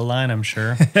new off the line, I'm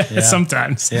sure. Yeah.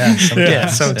 Sometimes. Yeah. Sometimes. Yeah,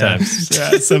 sometimes.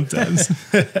 Yeah, sometimes.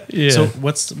 Yeah. So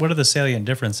what are the salient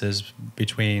differences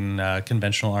between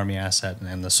conventional Army asset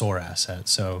and the SOAR asset?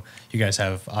 So you guys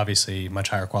have obviously much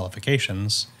higher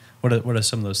qualifications. What are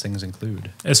some of those things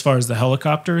include? As far as the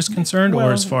helicopter is concerned,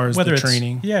 or as far as the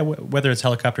training? Yeah, whether it's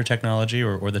helicopter technology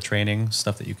or the training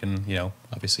stuff that you can,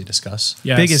 obviously discuss.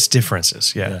 Yes. Biggest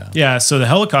differences. Yeah. Yeah, so the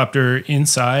helicopter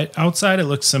outside it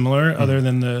looks similar, other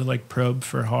than the like probe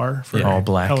for HAR for All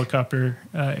black. helicopter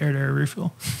air-to-air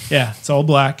refuel. Yeah, it's all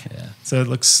black. Yeah. So it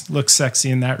looks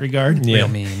sexy in that regard. Yeah. Real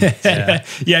mean. Yeah.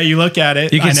 Yeah, you look at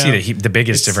it. You can I see know. the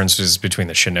biggest differences between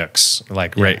the Chinooks,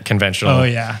 like conventional. Oh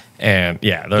yeah. And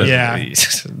those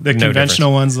The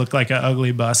conventional ones look like an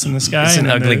ugly bus in the sky. It's an and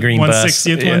then ugly the green bus.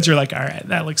 160th Yeah. ones, you're like, all right,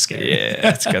 that looks scary. Yeah,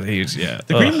 it's got huge. Yeah,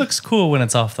 The green looks cool when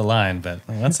it's off the line, but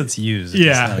once it's used,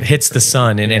 Yeah. It hits the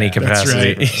sun in any That's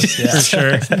capacity. right. For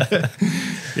sure.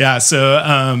 Yeah,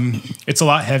 so it's a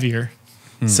lot heavier.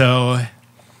 So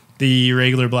the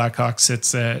regular Blackhawk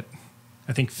sits at,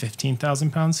 I think,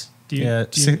 15,000 pounds. Do you, yeah,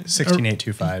 do you-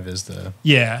 16825 is the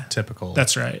Yeah, typical.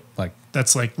 that's right. like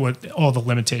That's like what all the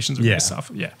limitations are Yeah. based off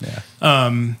of. Yeah.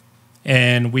 yeah.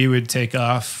 And we would take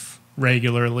off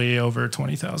regularly over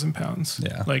 20,000 pounds.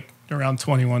 Yeah. Like around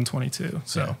 21, 22.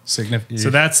 So. Significant. So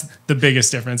that's the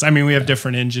biggest difference. I mean, we have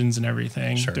different engines and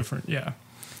everything. Sure. Different, yeah.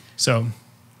 So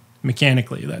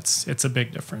mechanically, it's a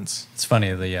big difference. It's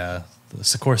funny, the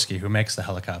Sikorsky who makes the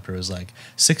helicopter is like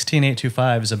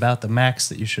 16825 is about the max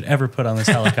that you should ever put on this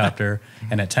helicopter,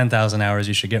 and at 10,000 hours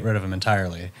you should get rid of them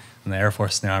entirely. And the Air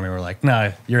Force and the Army were like,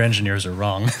 "No, your engineers are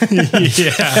wrong.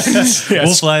 Yeah.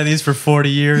 We'll fly these for 40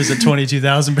 years at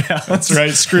 22,000 pounds." That's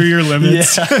right. Screw your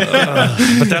limits.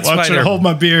 But that's Watch why it they're, hold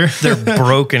my beer. they're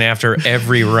broken after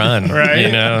every run. Right?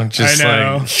 You know, just I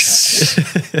know.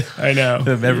 If I know. it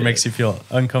ever makes you feel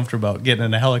uncomfortable about getting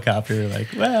in a helicopter, you're like,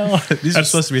 well, these are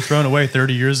supposed to be thrown away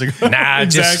 30 years ago. Nah,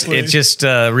 Exactly. it just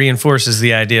reinforces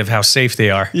the idea of how safe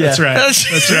they are. Yeah. That's right.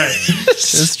 That's right.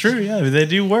 It's true. Yeah, they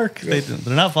do work. They're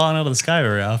not falling out of the sky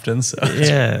very often. So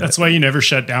Yeah. That's why you never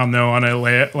shut down though on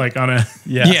a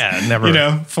Yeah,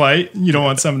 never. flight. You don't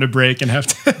want something to break and have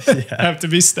to have to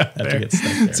be stuck Have to there. get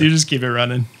stuck there. So you just keep it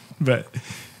running. But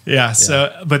yeah,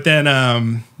 so but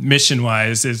then mission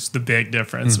wise is the big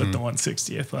difference with the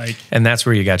 160th. Like, And that's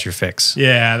where you got your fix.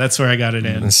 yeah, that's where I got it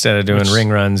in. Instead of doing ring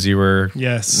runs, you were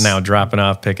Yes. now dropping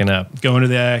off, picking up. Going to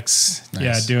the X. Nice.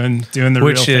 Yeah, doing the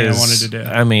real thing I wanted to do.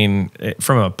 I mean,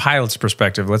 from a pilot's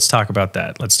perspective, let's talk about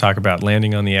that. Let's talk about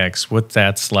landing on the X, what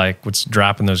that's like, what's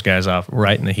dropping those guys off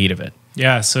right in the heat of it.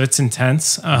 Yeah, so it's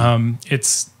intense.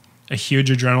 It's a huge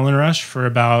adrenaline rush for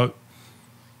about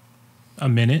a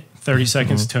minute, 30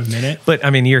 seconds to a minute. But I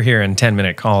mean, you're hearing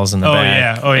 10-minute calls in the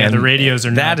back. Oh yeah, and the radios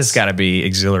are that nuts. has got to be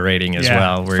exhilarating as Yeah,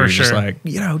 well, where for you're just sure.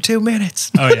 like, 2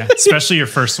 minutes. Oh yeah, especially your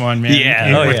first one, man. Yeah.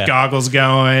 And Oh, with yeah. goggles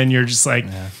going, you're just like,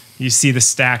 you see the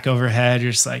stack overhead.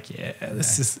 You're just like, yeah,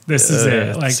 this is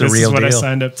it. Like, it's this the is real what I deal.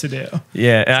 signed up to do.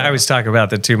 Yeah, I always talk about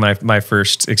that too. My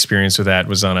first experience with that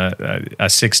was on a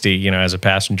 60, as a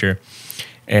passenger.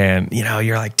 And,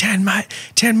 you're like 10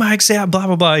 mics out, blah,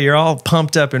 blah, blah. You're all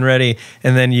pumped up and ready.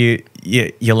 And then you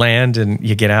land and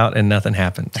you get out and nothing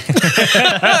happened. And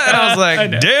I was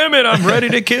like, damn it, I'm ready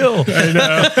to kill. I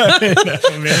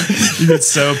know, man. You get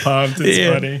so pumped. It's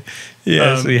Yeah. funny.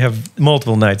 Yeah, so you have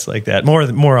multiple nights like that,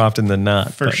 more often than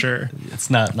not. For sure.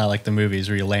 it's not like the movies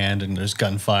where you land and there's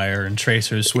gunfire and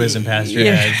tracers whizzing past your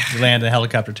Yeah. head. You land, the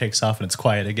helicopter takes off, and it's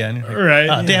quiet again. You're like, Right.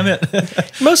 "Ah, damn it!"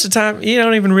 Most of the time, you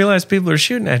don't even realize people are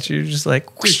shooting at you. You're just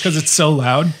like, whoosh. Because it's so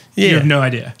loud. Yeah. You have no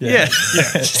idea. Yeah.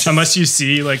 Yeah. Unless you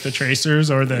see like the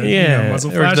tracers or the muzzle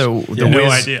or flash. the you have no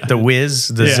whiz, idea. the whiz,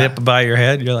 the Yeah. zip by your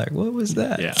head. You're like, what was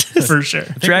that? Yeah, for sure. I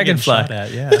think we're getting Dragonfly. shot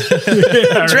at, yeah.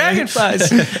 Yeah, right?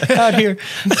 Dragonflies out here.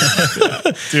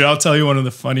 Dude, I'll tell you one of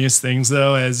the funniest things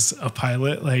though, as a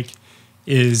pilot,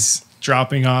 is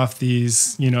dropping off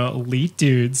these, elite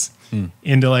dudes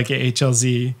into like a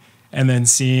HLZ and then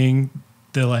seeing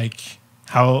the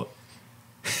how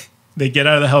they get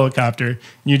out of the helicopter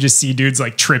and you just see dudes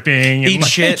tripping and Eat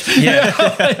shit. Yeah.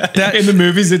 in the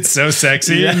movies it's so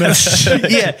sexy. Yeah. And that's,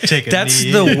 Yeah. Take a That's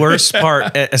knee. the worst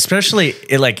part, especially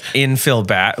infill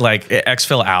back,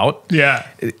 exfil out. yeah.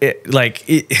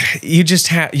 You just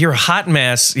have, you're a hot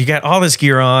mess. You got all this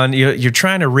gear on. You're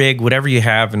trying to rig whatever you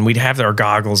have, and we'd have our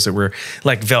goggles that were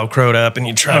velcroed up, and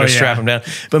you try Oh, to strap yeah. them down.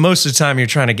 But most of the time, you're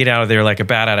trying to get out of there like a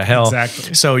bat out of hell.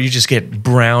 Exactly. So you just get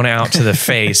brown out to the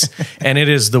face, and it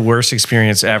is the worst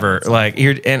experience ever.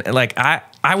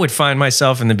 I would find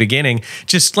myself in the beginning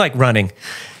just running.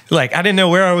 I didn't know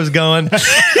where I was going.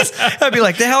 I'd be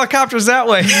like, the helicopter's that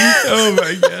way. Oh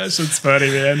my gosh, that's funny,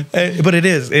 man. But it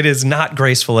is not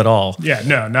graceful at all. Yeah,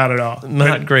 no, not at all.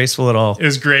 Not But graceful at all. it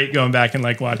was great going back and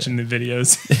wating the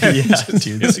videos.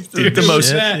 Dude, The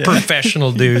most shit.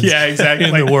 professional dudes Yeah, exactly.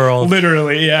 in the world.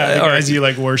 Literally, yeah. The Or- guys you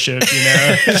worship,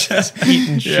 Just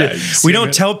eating shit. you We see don't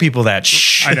it. tell people that.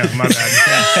 Shh. I know, my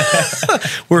bad. Yeah.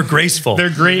 We're graceful. They're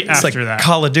great It's after like that.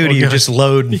 Call of Duty. Okay. You just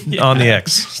load on the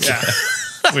X. Yeah.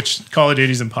 Which Call of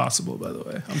Duty's impossible, by the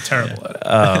way. I'm terrible at it.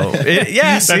 Oh,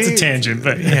 That's see? a tangent,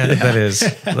 but Yeah, that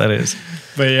is.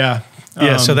 But yeah.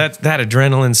 Yeah, so that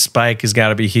adrenaline spike has got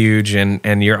to be huge,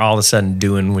 and you're all of a sudden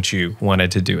doing what you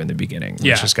wanted to do in the beginning, which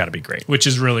Yeah. has got to be great. Which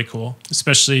is really cool,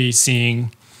 especially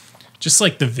seeing just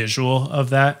the visual of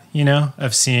that,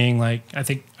 of seeing I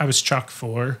think I was Chalk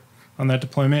 4 on that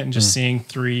deployment and just seeing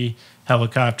 3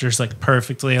 helicopters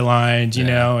perfectly aligned, you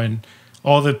know, and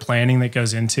all the planning that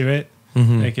goes into it.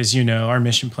 As you know, our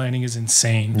mission planning is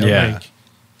insane. Yeah.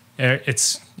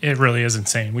 It really is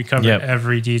insane. We cover Yep.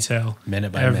 every detail,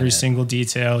 Minute by every minute. single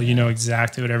detail. You know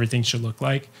exactly what everything should look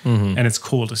like, and it's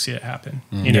cool to see it happen.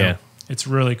 Yeah. It's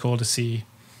really cool to see.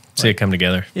 See it come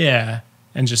together. Yeah,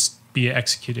 and just be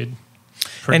executed.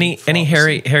 pretty Any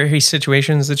flawlessly. hairy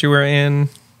situations that you were in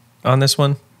on this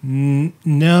one?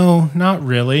 No, not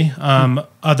really.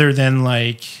 Other than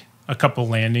a couple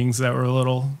landings that were a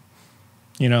little,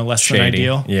 less than Shady.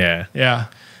 ideal. Yeah. Yeah.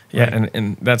 Yeah,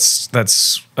 and that's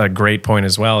a great point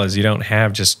as well, is you don't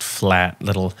have just flat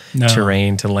little No.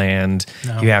 terrain to land.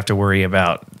 No. You have to worry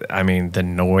about, the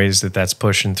noise that's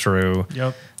pushing through.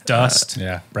 Yep. Dust.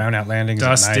 Brownout landings.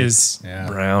 Dust at night. is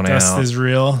Brown dust out. is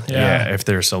real. Yeah, if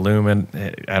there's aluminum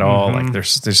at all, like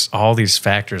there's all these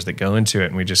factors that go into it,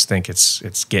 and we just think it's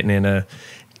getting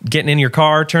in your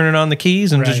car, turning on the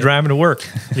keys, and just Right. driving to work.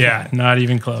 Yeah, not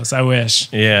even close. I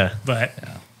wish. Yeah, But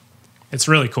it's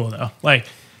really cool though. Like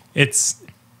it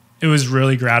was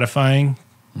really gratifying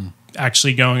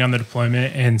actually going on the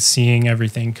deployment and seeing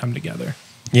everything come together.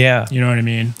 yeah, You know what I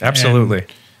mean? absolutely. And,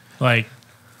 like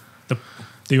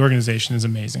the organization is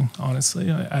amazing. Honestly,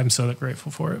 I'm so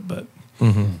grateful for it. But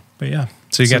yeah.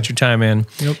 So you got your time in,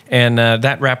 Yep. and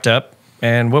that wrapped up.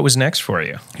 And what was next for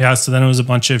you? Yeah. So then it was a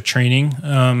bunch of training,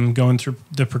 going through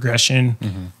the progression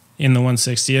in the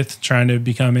 160th, trying to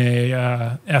become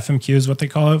a FMQ is what they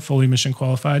call it, fully mission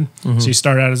qualified. So you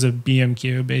start out as a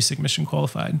BMQ, basic mission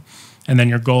qualified, and then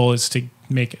your goal is to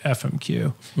make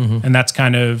FMQ, and that's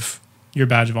kind of your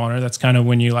badge of honor. That's kind of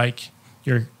when you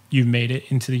you've made it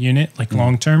into the unit, like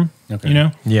long term. Okay. You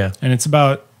know, Yeah, and it's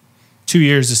about 2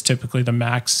 years is typically the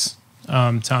max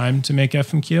time to make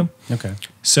FMQ. Okay.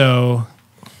 So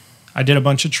I did a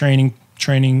bunch of training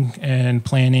and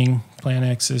planning, plan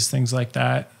X's, things like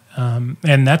that.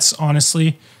 And that's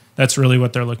really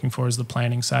what they're looking for is the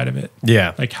planning side of it.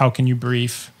 yeah. Like how can you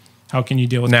brief? How can you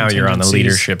deal with Now you're on the contingencies?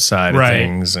 leadership side Right. of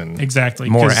things, and Exactly.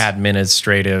 more 'Cause-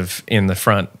 administrative in the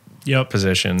front Yep.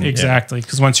 position. Exactly.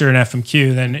 Because once you're an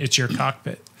FMQ, then it's your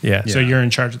cockpit. Yeah. So you're in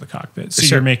charge of the cockpit. So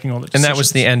Sure. you're making all the And decisions. that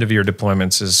was the end of your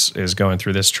deployments is going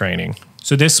through this training.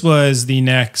 So this was the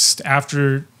next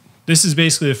after. This is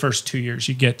basically the first 2 years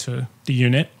you get to the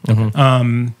unit.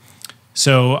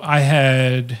 So I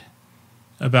had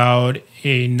about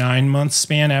a 9-month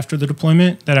span after the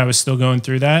deployment that I was still going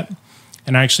through that,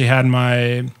 and I actually had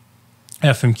my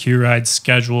FMQ ride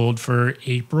scheduled for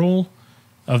April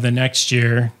of the next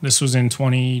year. This was in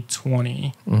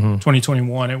 2020,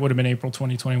 2021. It would have been April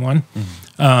 2021.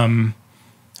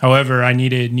 However, I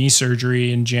needed knee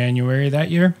surgery in January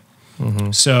that year.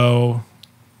 So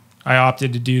I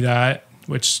opted to do that,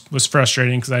 which was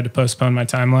frustrating because I had to postpone my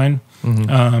timeline.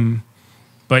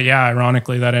 But yeah,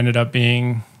 ironically, that ended up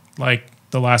being like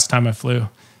the last time I flew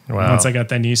once I got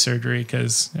that knee surgery,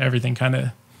 because everything kind of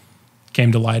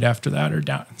came to light after that, or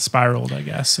down spiraled, I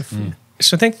guess.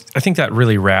 So I think that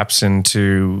really wraps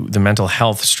into the mental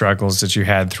health struggles that you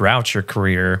had throughout your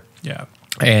career, Yeah.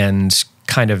 and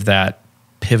kind of that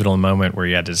pivotal moment where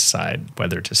you had to decide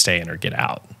whether to stay in or get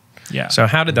out. Yeah. So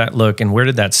how did that look, and where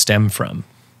did that stem from?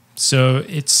 So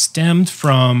it stemmed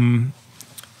from,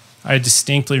 I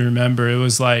distinctly remember it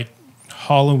was like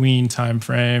Halloween time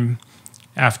frame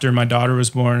after my daughter was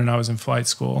born and I was in flight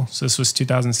school. So this was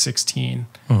 2016.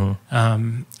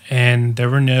 And there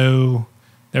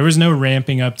was no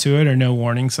ramping up to it or no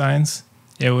warning signs.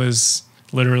 It was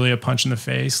literally a punch in the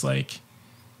face, like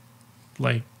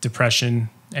depression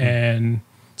and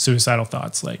suicidal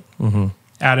thoughts, like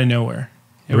out of nowhere.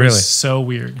 It Really? was so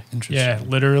weird. Yeah,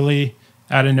 literally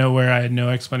out of nowhere. I had no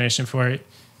explanation for it.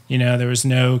 You know, there was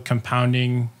no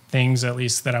compounding things, at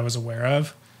least that I was aware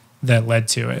of, that led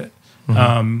to it.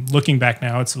 Looking back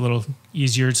now, it's a little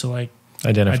easier to like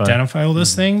identify all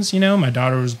those things. You know, my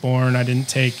daughter was born. I didn't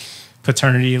take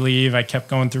paternity leave. I kept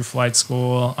going through flight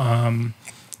school.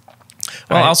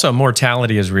 Also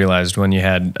mortality is realized when you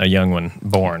had a young one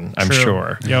born, I'm True.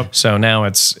 sure. Yep. So now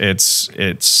it's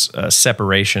a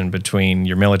separation between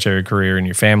your military career and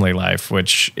your family life,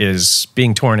 which is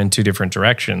being torn in two different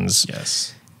directions.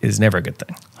 Yes, is never a good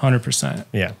thing. 100%.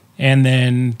 Yeah. And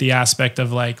then the aspect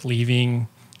of like leaving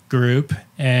group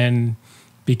and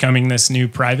becoming this new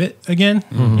private again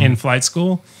in flight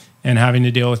school, and having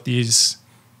to deal with these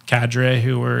cadre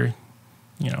who were,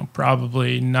 you know,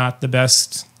 probably not the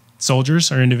best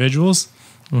soldiers or individuals.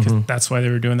 'Cause that's why they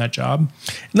were doing that job.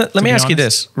 Let me be ask you honest.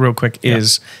 this real quick.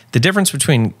 Is the difference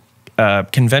between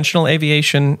conventional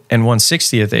aviation and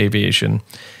 160th aviation,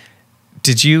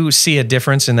 did you see a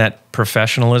difference in that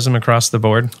professionalism across the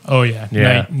board? Oh yeah.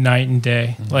 Yeah. Night and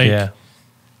day. Like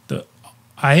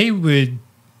I would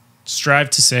strive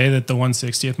to say that the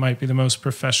 160th might be the most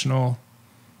professional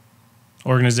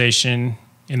organization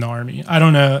in the Army. I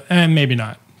don't know, maybe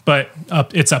not, but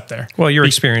it's up there. Well, your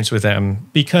experience with them.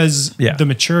 Because the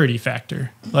maturity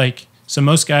factor. Like, so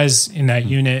most guys in that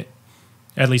unit,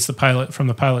 at least from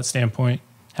the pilot standpoint,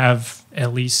 have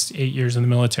at least 8 years in the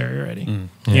military already.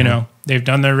 You know, they've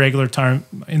done their regular time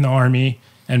in the Army,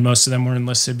 and most of them were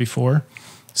enlisted before.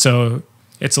 So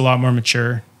it's a lot more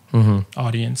mature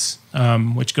audience,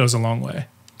 which goes a long way.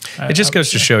 It just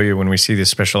goes to show you, when we see these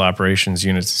special operations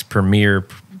units, premier,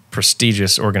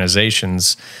 prestigious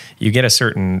organizations, you get a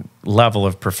certain level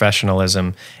of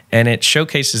professionalism, and it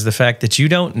showcases the fact that you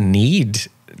don't need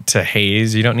to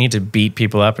haze. You don't need to beat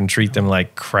people up and treat them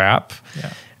like crap.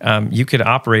 Yeah. You could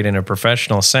operate in a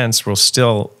professional sense while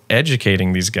still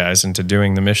educating these guys into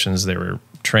doing the missions they were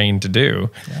trained to do.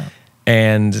 Yeah.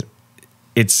 And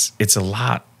it's a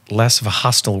lot less of a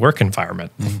hostile work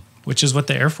environment. Which is what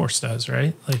the Air Force does,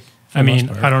 right? Like, I mean,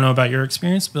 I don't know about your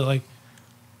experience, but like,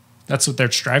 that's what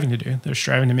they're striving to do. They're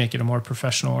striving to make it a more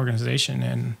professional organization,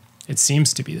 and it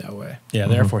seems to be that way. Yeah,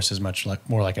 the Air Force is much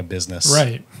more like a business,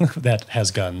 Right. that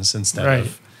has guns instead Right.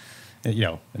 of,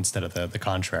 instead of the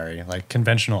contrary. Like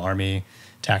conventional Army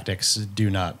tactics do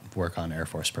not work on Air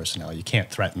Force personnel. You can't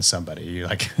threaten somebody.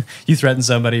 You threaten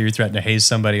somebody, you threaten to haze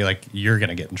somebody, like you're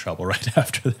gonna get in trouble right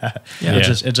after that. Yeah.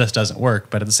 It just doesn't work.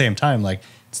 But at the same time, like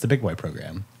it's the big boy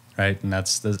program, right? And I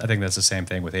think that's the same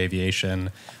thing with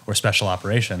aviation or special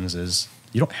operations. Is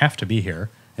you don't have to be here.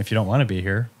 If you don't want to be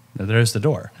here, there's the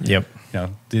door. Yep.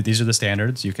 These are the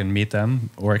standards. You can meet them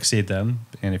or exceed them,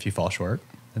 and if you fall short,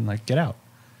 then like get out.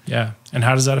 Yeah. And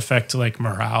how does that affect like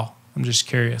morale? I'm just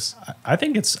curious. I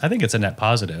think it's a net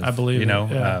positive. I believe it,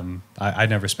 yeah. I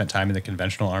never spent time in the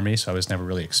conventional Army, so I was never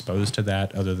really exposed to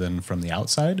that other than from the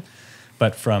outside.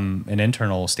 But from an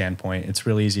internal standpoint, it's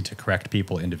really easy to correct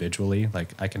people individually.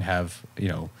 Like I can have,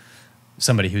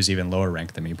 somebody who's even lower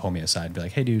ranked than me pull me aside and be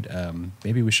like, hey, dude,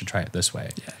 maybe we should try it this way.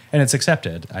 Yeah. And it's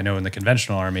accepted. I know in the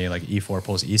conventional Army, like E4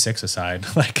 pulls E6 aside.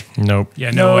 Like, Nope.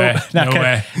 Yeah, no way. No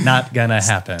way. Not going to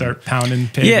happen. Start pounding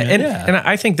pavement. And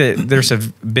I think that there's a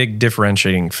big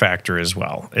differentiating factor as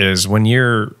well, is when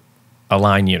you're a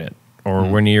line unit or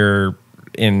when you're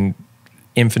in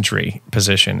infantry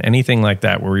position, anything like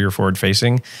that where you're forward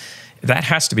facing, that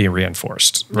has to be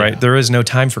reinforced, right? Yeah. There is no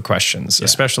time for questions,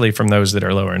 especially from those that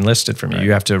are lower enlisted from you.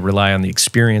 You have to rely on the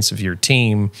experience of your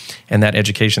team and that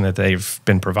education that they've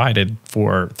been provided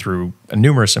through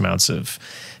numerous amounts of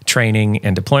training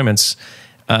and deployments.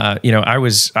 I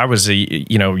was a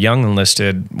young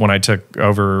enlisted when I took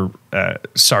over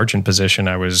sergeant position.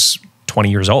 I was 20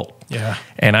 years old. Yeah.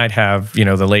 And I'd have,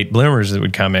 the late bloomers that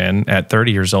would come in at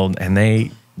 30 years old, and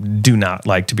they do not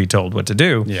like to be told what to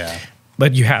do. Yeah.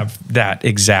 But you have that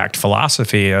exact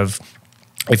philosophy of,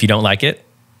 if you don't like it,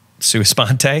 sua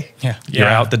sponte, you're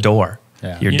out the door.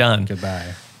 Yeah. You're done.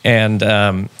 Goodbye.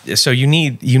 And so you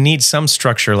need some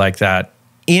structure like that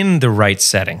in the right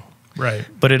setting. Right.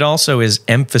 But it also is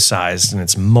emphasized and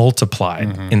it's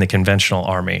multiplied in the conventional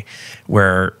Army,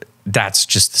 where that's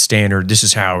just the standard. This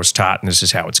is how I was taught, and this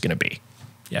is how it's going to be.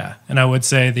 Yeah. And I would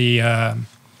say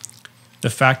the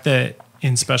fact that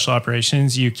in special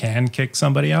operations you can kick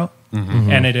somebody out,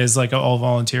 and it is like an all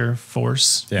volunteer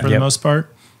force for the most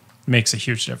part, makes a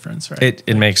huge difference, right?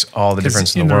 It makes all the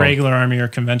difference in the world. regular Army or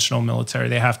conventional military,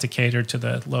 they have to cater to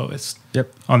the lowest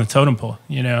Yep. on the totem pole,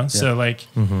 So like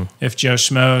if Joe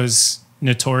Schmo's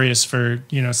notorious for,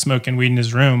 smoking weed in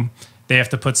his room, they have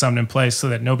to put something in place so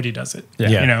that nobody does it.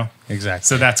 Yeah. Exactly.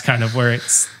 So that's kind of where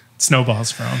it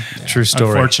snowballs from. True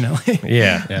story. Unfortunately.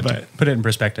 Yeah. But to put it in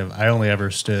perspective, I only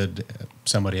ever stood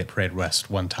somebody at Parade West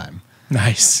one time.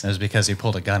 Nice. It was because he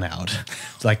pulled a gun out,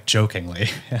 like jokingly.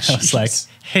 And I was like,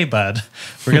 hey, bud,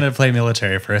 we're going to play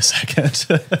military for a second.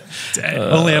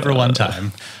 Only ever one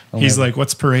time. He's like,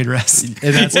 what's parade rest?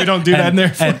 We don't do that in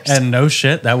there. And no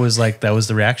shit, that was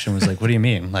the reaction was like, what do you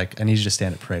mean? Like, I need you to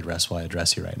stand at parade rest while I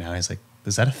address you right now. He's like,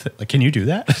 is that a thing? Like, can you do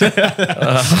that? That's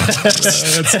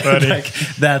funny. Like,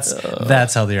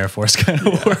 that's how the Air Force kind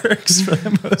of works for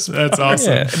the most part. That's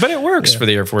awesome. Yeah, but it works for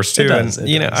the Air Force too. It does, and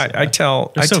it does, I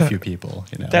tell There's so few people.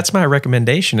 That's my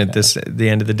recommendation at the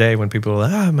end of the day when people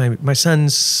are, my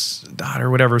son's daughter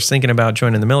or whatever is thinking about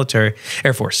joining the military.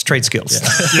 Air Force, trade skills.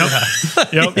 Yep.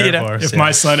 Air Force, if my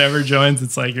son ever joins,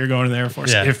 it's like you're going to the Air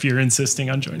Force if you're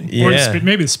insisting on joining. Or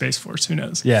maybe the Space Force, who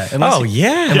knows? Yeah. Unless you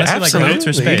like boats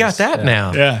or space. You got that now.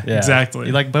 Yeah, exactly.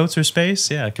 You like boats or space?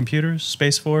 Yeah, computers,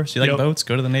 Space Force. You like boats?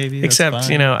 Go to the Navy.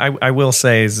 Except, I will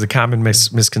say is the common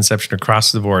misconception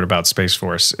across the board about Space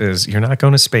Force is you're not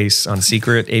going to space on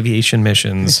secret aviation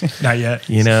missions. Not yet.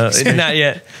 Not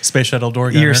yet. Space shuttle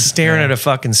door gunner. You're staring at a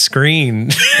fucking screen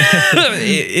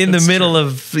in the middle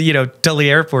of, Tully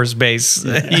Air Force Base,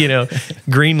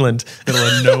 Greenland. Middle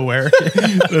of nowhere.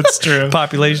 That's true.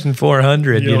 Population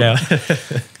 400,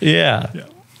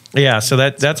 Yeah, so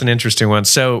that's an interesting one.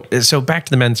 So back to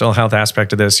the mental health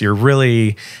aspect of this, you're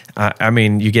really,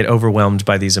 you get overwhelmed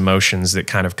by these emotions that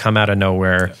kind of come out of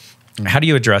nowhere. Yeah. How do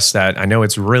you address that? I know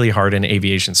it's really hard in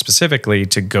aviation specifically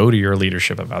to go to your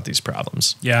leadership about these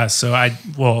problems. Yeah, so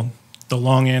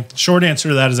short answer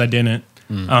to that is I didn't.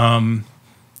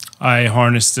 I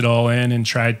harnessed it all in and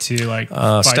tried to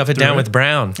stuff it down with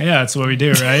Brown. Yeah, that's what we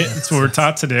do, right? That's what we're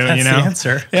taught to do. That's the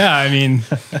answer. Yeah,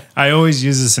 I always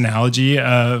use this analogy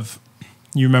of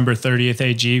You remember 30th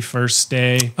AG first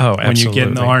day? Oh, When you get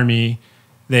in the absolutely. Army,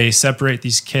 they separate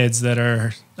these kids that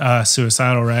are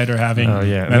suicidal, right? Or having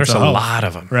There's a mental health, lot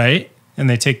of them. right? And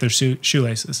they take their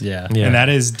shoelaces. Yeah. Yeah. And that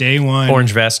is day one.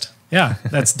 Orange vest. Yeah,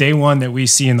 that's day one that we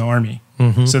see in the Army.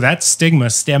 So that stigma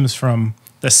stems from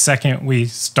the second we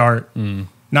start,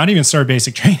 not even start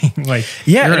basic training. Like,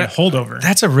 Yeah, you're in and a holdover.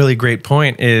 That's a really great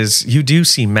point. Is you do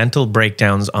see mental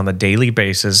breakdowns on the daily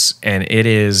basis, and it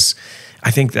is. I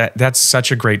think that's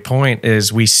such a great point.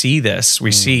 Is we see this,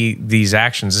 we see these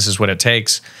actions. This is what it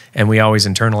takes, and we always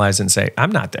internalize it and say,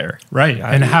 "I'm not there." Right.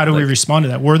 And how do we respond to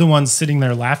that? We're the ones sitting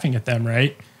there laughing at them,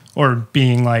 right? Or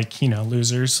being like,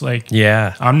 losers. Like,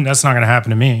 Yeah. that's not going to happen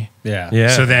to me. Yeah. Yeah.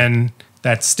 So then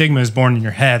that stigma is born in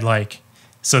your head. Like,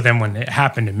 so then when it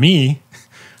happened to me,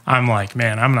 I'm like,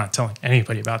 man, I'm not telling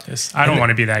anybody about this. I don't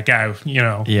want to be that guy,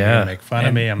 You're Yeah. gonna make fun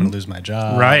of me. I'm gonna lose my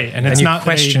job. Right. And And it's you not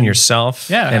that I question even- yourself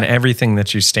Yeah. and everything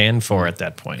that you stand for at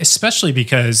that point. Especially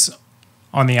because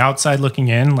on the outside looking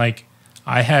in, like,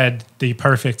 I had the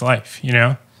perfect life,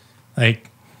 like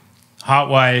hot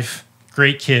wife,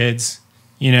 great kids,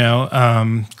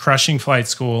 crushing flight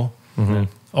school,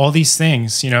 all these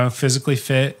things, physically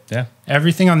fit. Yeah.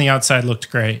 Everything on the outside looked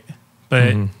great,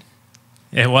 but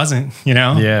it wasn't,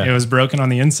 Yeah. it was broken on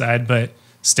the inside, but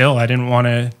still I didn't want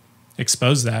to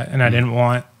expose that. And I didn't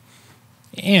want,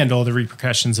 and all the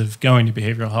repercussions of going to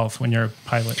behavioral health when you're a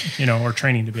pilot, or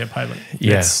training to be a pilot.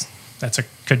 Yeah.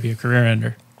 Could be a career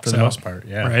ender. For the most part.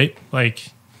 Yeah. Right. Like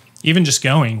even just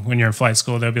going when you're in flight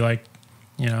school, they'll be like,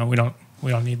 we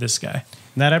don't need this guy.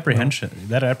 And that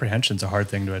apprehension's a hard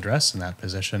thing to address in that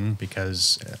position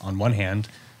because on one hand,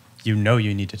 you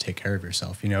need to take care of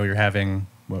yourself. You're having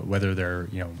whether they're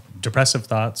depressive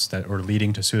thoughts that or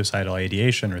leading to suicidal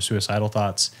ideation or suicidal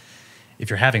thoughts. If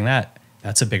you're having that,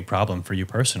 that's a big problem for you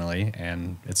personally,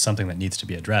 and it's something that needs to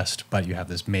be addressed. But you have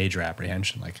this major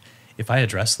apprehension, like if I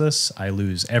address this, I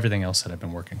lose everything else that I've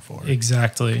been working for.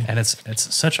 Exactly. And it's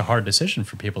such a hard decision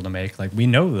for people to make. Like we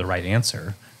know the right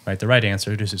answer, right? The right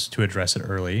answer is to address it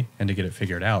early and to get it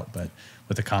figured out. But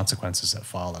with the consequences that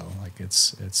follow, like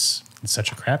it's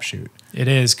such a crapshoot. It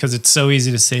is because it's so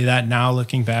easy to say that now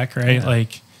looking back, right? Yeah.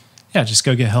 Like, yeah, just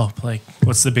go get help. Like,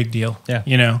 what's the big deal?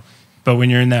 Yeah. But when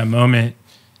you're in that moment,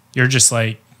 you're just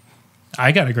like,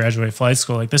 I got to graduate flight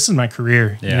school. Like, this is my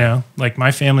career, Yeah. Like,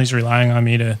 my family's relying on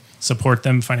me to support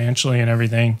them financially and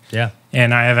everything. Yeah.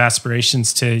 And I have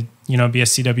aspirations to, be a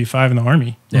CW5 in the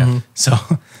Army. Yeah. So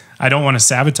I don't want to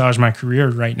sabotage my career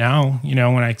right now, when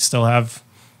I still have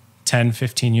 10,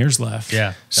 15 years left.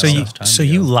 Yeah. So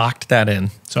you locked that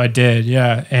in So I did,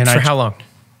 yeah. And for how long?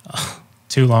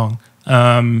 Too long.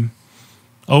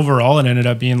 Overall, it ended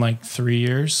up being like 3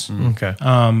 years. Okay.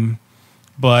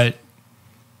 But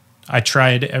I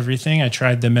tried everything. I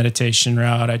tried the meditation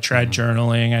route. I tried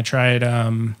journaling. I tried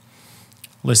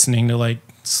listening to like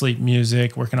sleep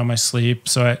music, working on my sleep.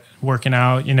 So working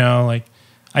out, like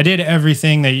I did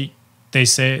everything that they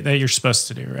say that you're supposed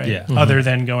to do, right? Yeah. Other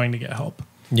than going to get help.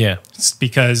 Yeah. It's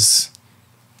because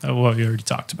of what we already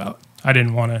talked about. I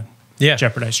didn't want to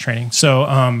jeopardize training.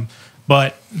 So,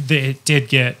 but it did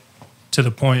get to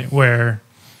the point where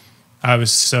I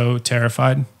was so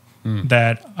terrified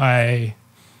that I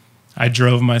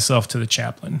drove myself to the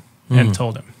chaplain and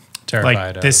told him,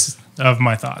 Terrified like this of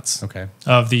my thoughts, Okay.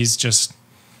 of these just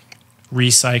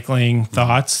recycling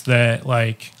thoughts that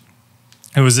like,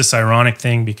 it was this ironic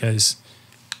thing because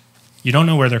you don't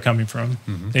know where they're coming from.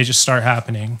 They just start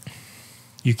happening.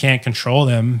 You can't control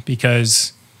them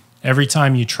because every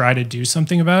time you try to do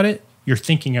something about it, you're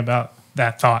thinking about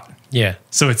that thought. Yeah.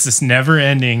 So it's this never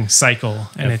ending cycle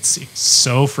and it's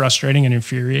so frustrating and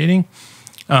infuriating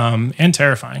and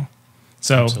terrifying.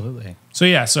 So, Absolutely.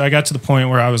 So I got to the point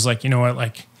where I was like, you know what,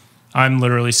 like I'm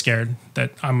literally scared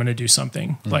that I'm going to do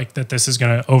something like that. This is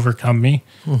going to overcome me.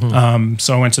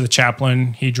 So I went to the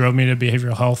chaplain. He drove me to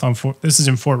behavioral health this is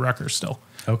in Fort Rucker still.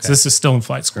 Okay. So this is still in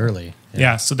flight school. Early.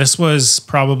 Yeah. So this was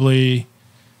probably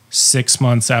 6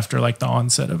 months after like the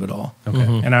onset of it all. Okay.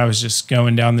 And I was just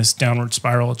going down this downward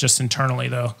spiral just internally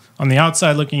though. On the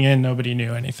outside looking in, nobody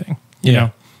knew anything, you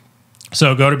know?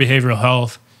 So go to behavioral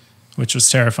health, which was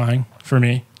terrifying for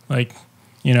me. Like,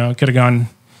 it could have gone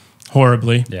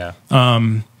horribly. Yeah.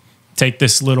 Take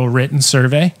this little written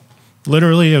survey.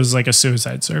 Literally, it was like a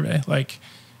suicide survey. Like,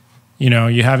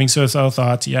 you having suicidal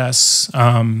thoughts? Yes.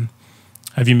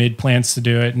 Have you made plans to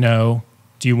do it? No.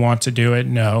 Do you want to do it?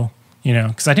 No.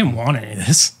 Because I didn't want any of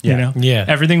this. Yeah. Yeah.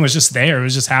 Everything was just there. It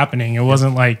was just happening. It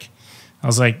wasn't like, I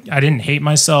was like, I didn't hate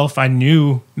myself. I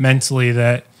knew mentally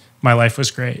that my life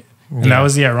was great. And that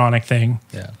was the ironic thing.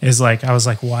 Yeah. Is like, I was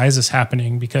like, why is this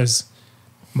happening? Because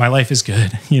my life is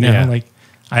good. Yeah. Like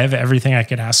I have everything I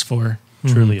could ask for.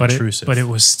 Truly but intrusive. But it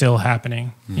was still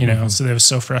happening, you know, so that was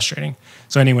so frustrating.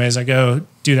 So anyways, I go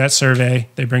do that survey.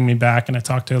 They bring me back and I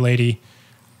talk to a lady,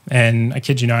 and I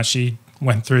kid you not, she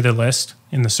went through the list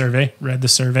in the survey, read the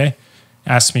survey,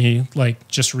 asked me, like,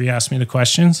 just re-asked me the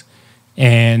questions,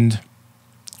 and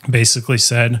basically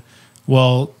said,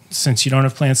 well, since you don't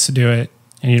have plans to do it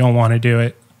and you don't want to do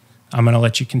it, I'm going to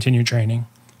let you continue training.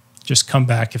 Just come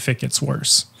back if it gets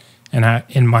worse. And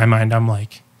in my mind, I'm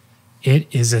like, it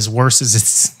is as worse as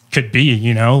it could be,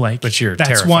 you know, like, But you're that's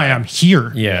terrified. why I'm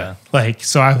here. Yeah. Like,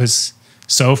 so I was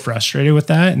so frustrated with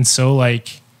that and so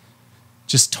like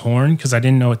just torn because I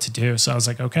didn't know what to do. So I was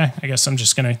like, okay, I guess I'm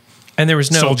just going to And there was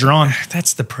no soldier on.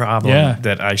 That's the problem Yeah.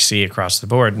 that I see across the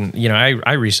board. And you know,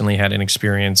 I recently had an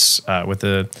experience with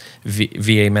the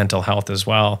VA mental health as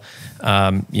well.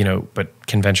 You know, but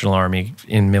conventional Army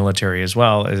in military as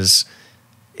well is.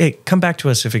 Come back to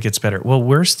us if it gets better. Well,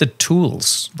 where's the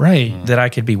tools that I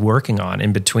could be working on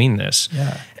in between this?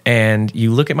 Yeah. And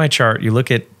you look at my chart, you look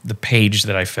at the page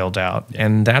that I filled out,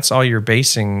 and that's all you're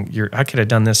basing I could have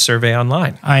done this survey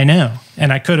online. I know.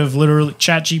 And I could have literally,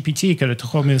 ChatGPT could have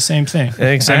told me the same thing.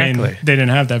 Exactly. I mean, they didn't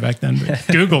have that back then, but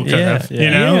Google could have, you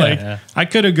know, Yeah. I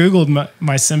could have Googled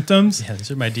my symptoms. Yeah,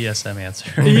 these are my DSM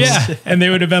answers. Yeah. And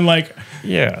they would have been like,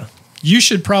 Yeah. you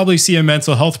should probably see a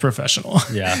mental health professional.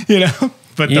 Yeah. You know,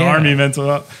 but the Yeah. Army mental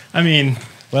health, I mean,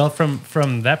 Well,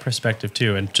 from that perspective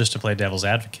too, and just to play devil's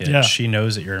advocate, Yeah. she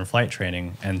knows that you're in flight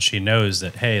training, and she knows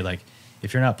that, hey, like,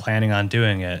 if you're not planning on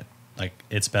doing it, like,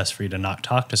 it's best for you to not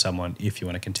talk to someone if you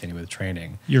want to continue with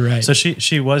training. You're right. So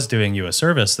she was doing you a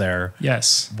service there,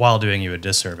 yes. while doing you a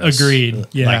disservice. Agreed.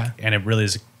 Yeah. Like, and it really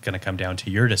is going to come down to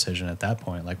your decision at that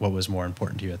point. Like, what was more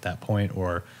important to you at that point,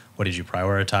 or what did you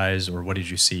prioritize, or what did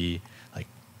you see? Like,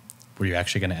 were you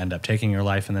actually going to end up taking your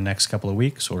life in the next couple of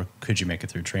weeks, or could you make it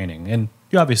through training? And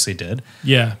you obviously did.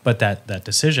 Yeah. But that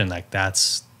decision, like,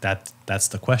 that's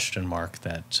the question mark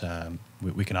that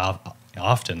we can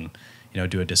often, you know,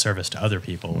 do a disservice to other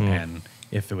people. And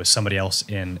if it was somebody else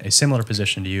in a similar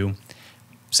position to you,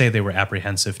 say they were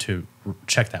apprehensive to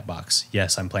check that box.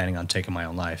 Yes, I'm planning on taking my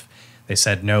own life. They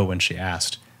said no when she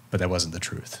asked, but that wasn't the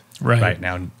truth. Right.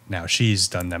 Now she's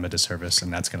done them a disservice,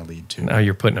 and that's going to lead to Now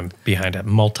you're putting them behind a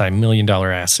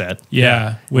multi-million-dollar asset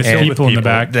Yeah. With And people in the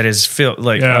back. that is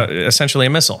like Yeah. essentially a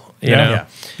missile. You Yeah. know? Yeah.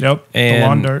 Yep. And, the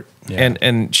lawn dart. Yeah.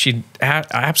 and she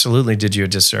absolutely did you a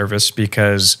disservice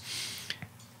because,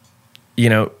 you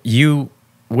know,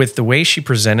 with the way she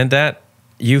presented that,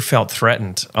 you felt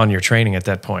threatened on your training at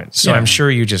that point. So Yeah. I'm sure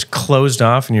you just closed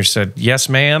off and you said, yes,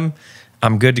 ma'am,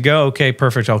 I'm good to go. Okay,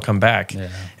 perfect. I'll come back. Yeah.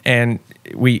 And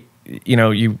we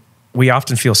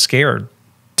often feel scared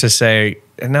to say,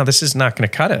 no, this is not going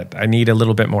to cut it. I need a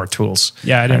little bit more tools.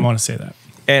 Yeah. I didn't want to say that.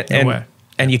 And, way.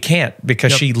 and you can't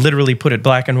because Yep. she literally put it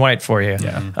black and white for you.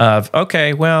 Yeah. Of,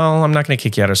 okay, well, I'm not going to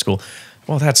kick you out of school.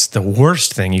 Well, that's the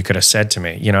worst thing you could have said to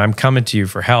me. You know, I'm coming to you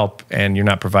for help and you're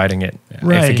not providing it. If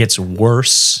Right. it gets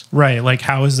worse. Right. Like,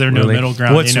 how is there no really, middle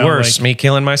ground? What's you know, worse, like, me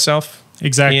killing myself?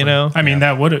 exactly. You know? I mean,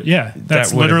 that would have,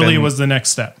 that's would've literally been- was the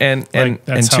next step. And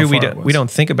that's how two, we far it don't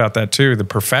was. think about that too. The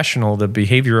professional, the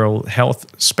behavioral health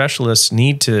specialists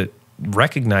need to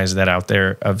recognize that out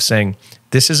there of saying,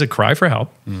 this is a cry for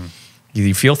help.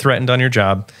 You feel threatened on your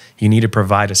job. You need to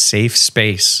provide a safe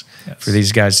space for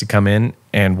these guys to come in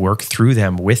and work through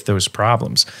them with those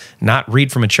problems. Not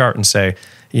read from a chart and say,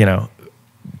 you know,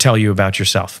 tell you about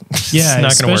yourself. It's Yeah,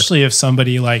 not gonna work. especially if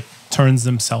somebody like turns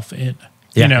themselves in,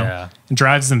 Yeah. you know, Yeah. and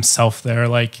drives themselves there,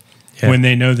 like Yeah. when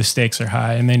they know the stakes are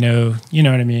high and they know, you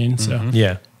know what I mean? So,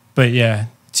 Yeah. but yeah,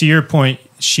 to your point,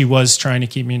 she was trying to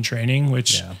keep me in training,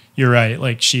 which Yeah. you're right.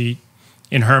 Like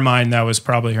in her mind, that was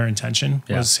probably her intention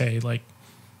Yeah. was, hey, like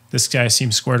this guy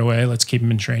seems squared away. Let's keep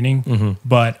him in training. Mm-hmm.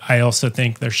 But I also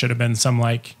think there should have been some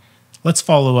like, let's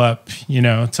follow up, you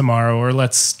know, tomorrow, or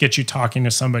let's get you talking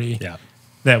to somebody Yeah.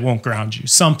 that won't ground you.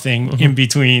 Something in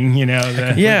between, you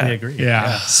know. Yeah. I agree.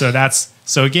 Yeah. So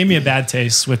it gave me a bad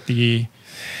taste with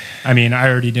I mean, I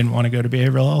already didn't want to go to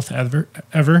behavioral health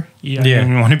ever. Yeah. I didn't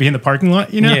even want to be in the parking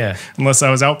lot, you know, Yeah. unless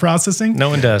I was out processing. No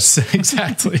one does. So,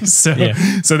 exactly. So,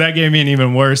 Yeah. so that gave me an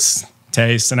even worse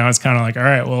taste. And I was kind of like, all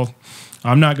right, well,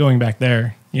 I'm not going back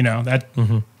there. You know,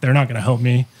 they're not going to help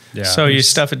me. Yeah. So you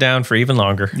stuff it down for even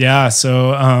longer. Yeah.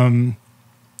 So,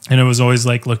 and it was always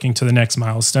like looking to the next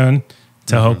milestone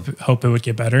to hope it would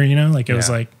get better, you know, like it was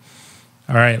Yeah. like,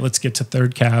 all right, let's get to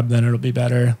third cab, then it'll be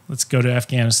better. Let's go to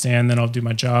Afghanistan, then I'll do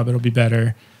my job. It'll be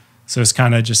better. So it's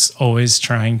kind of just always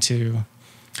trying to.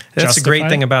 That's the great justify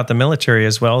thing it. about the military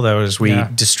as well, though, is we Yeah.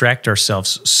 distract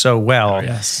ourselves so well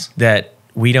Yes. that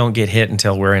we don't get hit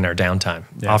until we're in our downtime,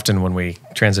 Yeah. often when we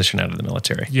transition out of the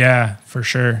military. Yeah, for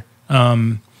sure.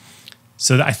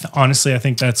 So honestly, I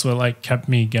think that's what like kept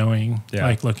me going, Yeah.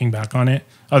 like looking back on it,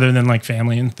 other than like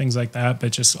family and things like that,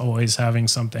 but just always having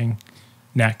something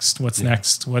next. What's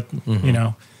next? What, you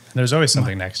know, There's always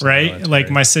something next. in the right? military. Like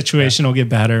my situation will get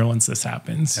better once this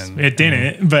happens. And- It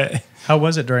didn't, but How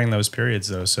was it during those periods,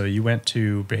 though? So you went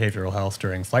to behavioral health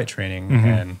during flight training, Mm-hmm.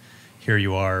 and here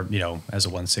you are, you know, as a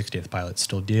 160th pilot,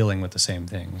 still dealing with the same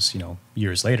things, you know,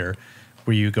 years later.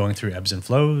 Were you going through ebbs and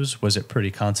flows? Was it pretty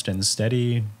constant and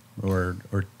steady, or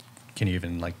can you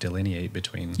even like delineate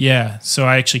between? yeah, so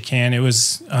I actually can. It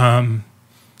was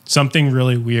something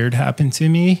really weird happened to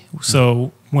me.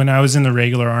 So when I was in the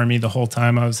regular Army, the whole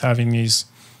time I was having these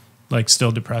like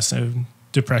still depression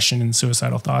and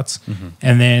suicidal thoughts.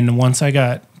 And then once I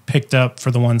got picked up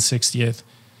for the 160th,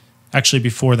 actually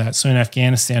before that, so in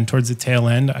Afghanistan, towards the tail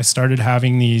end, I started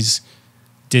having these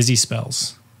dizzy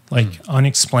spells, like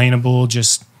unexplainable,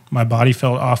 just my body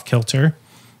felt off kilter.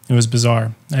 It was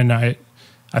bizarre. And I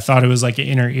thought it was like an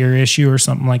inner ear issue or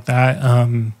something like that.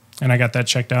 And I got that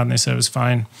checked out and they said it was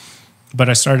fine. But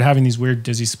I started having these weird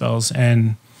dizzy spells.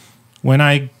 And when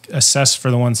I assessed for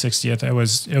the 160th, it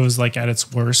was like at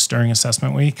its worst during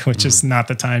assessment week, which is not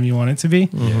the time you want it to be.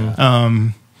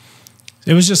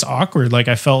 It was just awkward. Like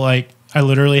I felt like I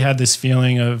literally had this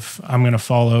feeling of I'm going to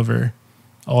fall over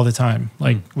all the time.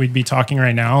 Like we'd be talking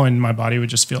right now and my body would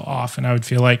just feel off and I would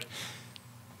feel like,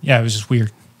 yeah, it was just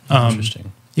weird.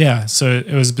 Interesting. Yeah. So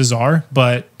it was bizarre.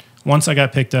 But once I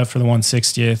got picked up for the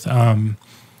 160th,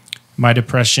 my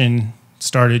depression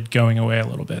started going away a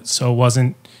little bit. So it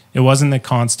wasn't the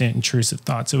constant intrusive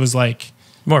thoughts. It was like,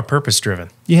 More purpose driven.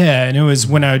 yeah, and it was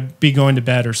when I'd be going to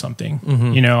bed or something,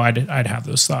 you know, I'd have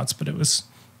those thoughts, but it was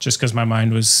just because my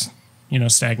mind was, you know,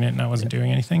 stagnant and I wasn't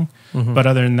doing anything. But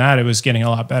other than that, it was getting a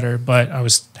lot better, but I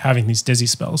was having these dizzy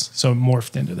spells. So it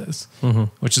morphed into this,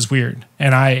 which is weird.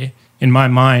 And in my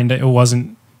mind, it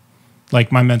wasn't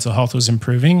like my mental health was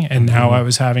improving. And now I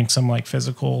was having some like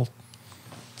physical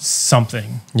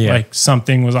something, like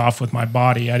something was off with my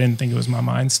body. I didn't think it was my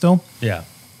mind still. Yeah.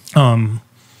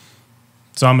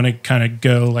 So I'm going to kind of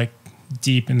go like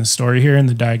deep in the story here and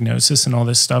the diagnosis and all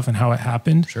this stuff and how it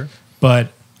happened. Sure. But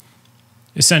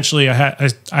essentially I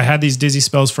had these dizzy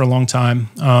spells for a long time.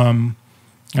 And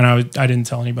I didn't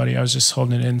tell anybody. I was just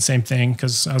holding it in. Same thing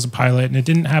because I was a pilot and it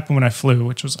didn't happen when I flew,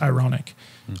 which was ironic.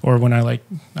 Or when I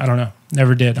I don't know,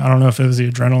 never did. I don't know if it was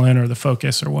the adrenaline or the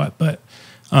focus or what, but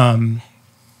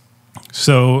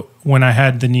so when I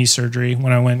had the knee surgery,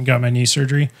 when I went and got my knee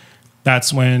surgery,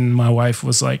 that's when my wife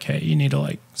was like, hey, you need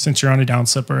to since you're on a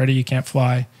downslip already, you can't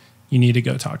fly, you need to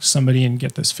go talk to somebody and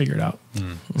get this figured out.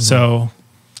 So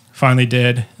finally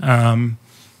did.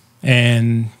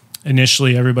 And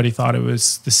initially everybody thought it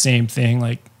was the same thing,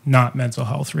 like not mental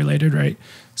health related, right?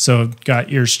 So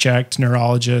got ears checked,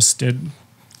 neurologist, did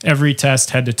every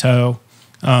test head to toe.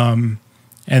 And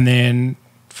then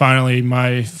finally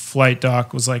my flight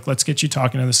doc was like, let's get you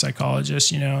talking to the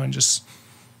psychologist, you know, and just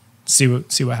see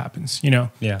what happens, you know.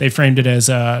 Yeah. They framed it as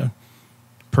a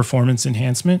performance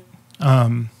enhancement,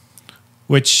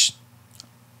 which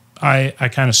I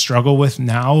kind of struggle with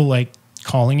now, like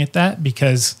calling it that,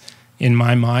 because in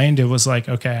my mind it was like,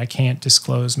 okay, I can't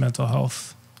disclose mental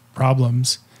health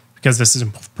problems because this is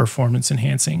performance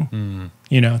enhancing,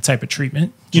 you know, type of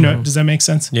treatment. You know, does that make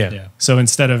sense? Yeah. So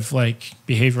instead of like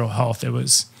behavioral health, it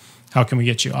was how can we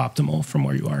get you optimal from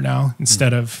where you are now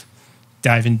instead of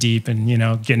diving deep and, you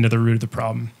know, getting to the root of the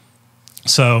problem.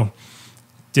 So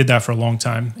did that for a long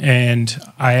time. And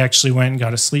I actually went and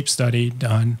got a sleep study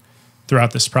done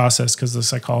throughout this process because the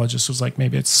psychologist was like,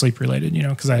 maybe it's sleep related, you know,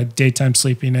 because I had daytime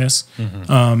sleepiness.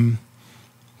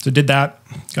 So did that,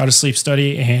 got a sleep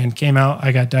study and came out.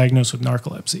 I got diagnosed with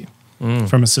narcolepsy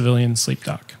from a civilian sleep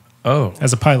doc. Oh,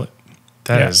 As a pilot.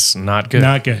 that is not good.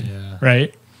 Not good,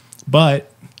 right?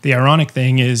 But the ironic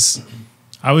thing is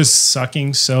I was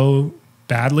sucking so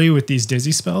badly with these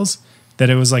dizzy spells that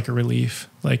it was like a relief.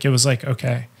 Like it was like,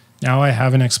 okay, now I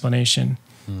have an explanation.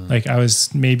 Like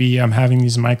I'm having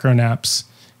these micro naps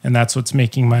and that's what's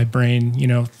making my brain, you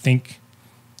know, think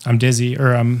I'm dizzy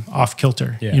or I'm off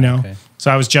kilter, you know? Okay.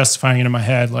 So I was justifying it in my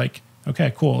head like,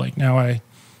 okay, cool. Like now I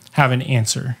have an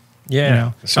answer. Yeah. You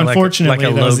know? So Unfortunately,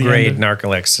 like a that was low the grade end of-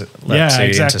 narcolepsy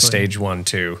exactly. into stage 1,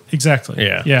 2. Exactly.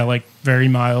 Yeah. Yeah. Like very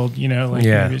mild, you know, like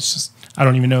maybe it's just, I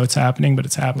don't even know what's happening, but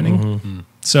it's happening.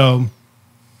 So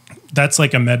that's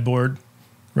like a med board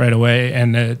right away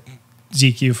and a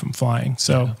ZQ from flying.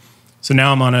 So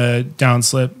now I'm on a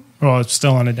downslip, well, I'm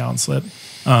still on a downslip.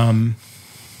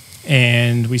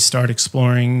 And we start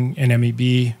exploring an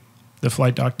MEB, the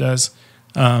flight doc does.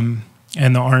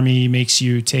 and the Army makes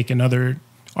you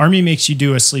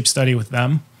do a sleep study with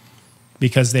them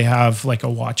because they have like a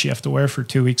watch you have to wear for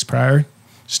 2 weeks prior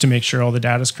just to make sure all the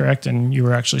data is correct and you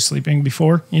were actually sleeping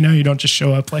before. You don't just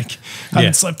show up like, I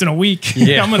haven't slept in a week.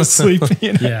 I'm going to sleep.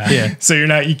 So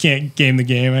you can't game the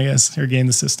game, I guess, or game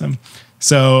the system.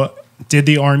 So did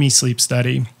the Army sleep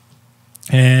study,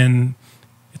 and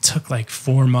it took like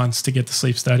 4 months to get the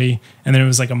sleep study. And then it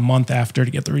was like a month after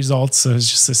to get the results. So it was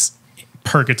just this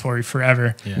purgatory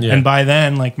forever. And by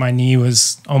then, like, my knee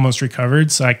was almost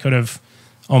recovered. So I could have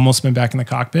almost been back in the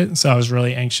cockpit. So I was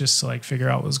really anxious to like figure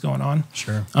out what was going on.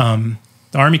 Sure. The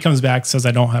Army comes back, says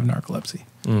I don't have narcolepsy.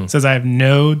 Says I have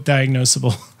no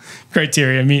diagnosable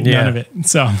criteria, meet none of it.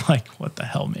 So I'm like, what the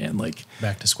hell, man? Like,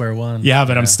 back to square one. Yeah,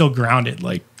 but I'm still grounded.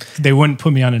 Like, they wouldn't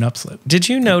put me on an upslip. Did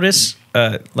you notice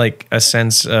like a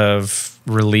sense of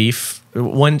relief?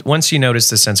 Once you noticed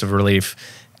the sense of relief,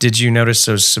 did you notice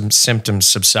those symptoms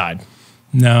subside?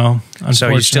 No, so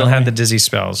you still had the dizzy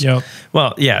spells. Yep.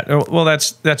 Well, yeah. Well,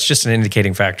 that's just an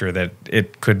indicating factor that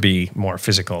it could be more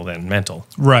physical than mental.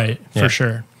 Right, for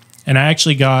sure. And I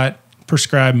actually got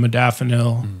prescribed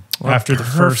modafinil after the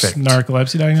first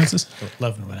narcolepsy diagnosis.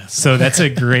 Love modafinil. So that's a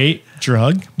great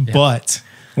drug, but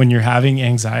when you're having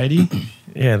anxiety,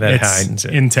 that heightens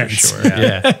it. Intense. For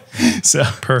sure. So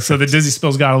perfect. So the dizzy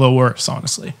spells got a little worse,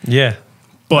 honestly. Yeah.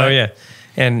 But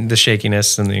and the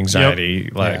shakiness and the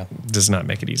anxiety does not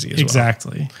make it easy as well.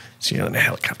 Exactly. So you're in a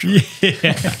helicopter.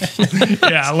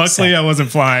 Luckily I wasn't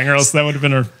flying, or else that would have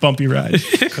been a bumpy ride.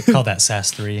 Call that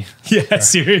SAS-3. Yeah,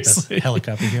 seriously.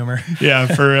 Helicopter humor. Yeah,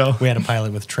 for real. We had a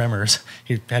pilot with tremors.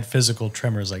 He had physical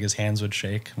tremors, like his hands would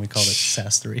shake, and we called it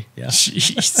SAS-3. Yeah.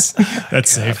 Jeez. That's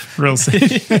safe. Real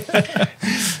safe.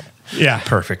 Yeah.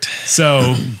 Perfect.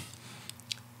 So,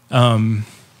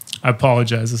 I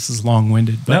apologize. This is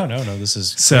long-winded. But No. This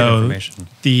is great information.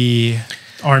 The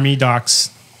Army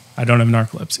docs, I don't have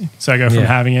narcolepsy. So I go from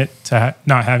having it to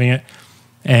not having it,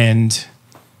 and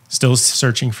still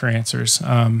searching for answers.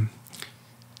 The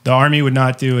Army would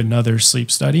not do another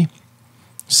sleep study.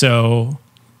 So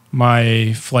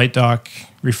my flight doc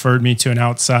referred me to an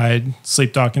outside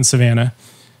sleep doc in Savannah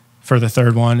for the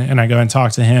third one. And I go and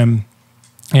talk to him,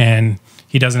 and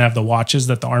he doesn't have the watches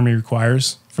that the Army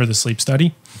requires for the sleep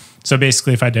study. So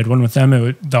basically, if I did one with them,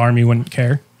 the Army wouldn't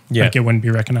care. Yeah. Like, it wouldn't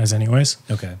be recognized anyways.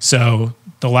 Okay. So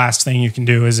the last thing you can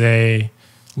do is a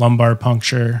lumbar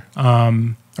puncture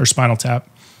or spinal tap,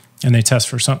 and they test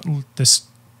for something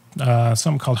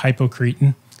called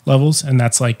hypocretin levels, and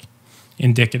that's like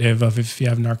indicative of if you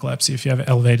have narcolepsy, if you have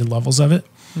elevated levels of it.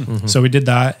 Mm-hmm. So we did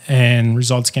that, and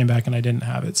results came back, and I didn't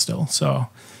have it still. So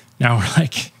now we're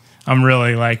like, I'm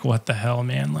really like, what the hell,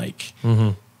 man? Like,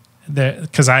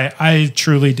 because I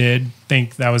truly did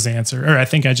think that was the answer, or I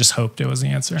think I just hoped it was the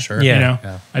answer. Sure.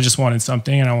 Yeah. I just wanted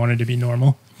something, and I wanted to be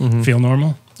normal, feel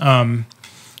normal.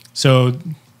 So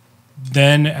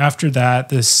then after that,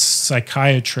 this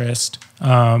psychiatrist,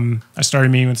 I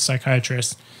started meeting with a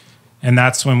psychiatrist, and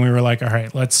that's when we were like, all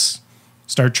right, let's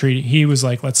start treating. He was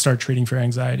like, let's start treating for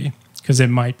anxiety, because it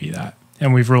might be that.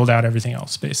 And we've ruled out everything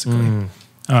else, basically.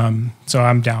 So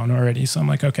I'm down already. So I'm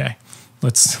like, okay,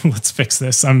 let's fix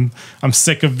this. I'm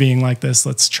sick of being like this.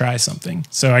 Let's try something.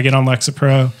 So I get on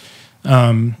Lexapro,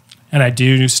 and I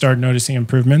do start noticing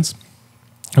improvements.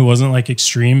 It wasn't like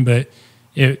extreme, but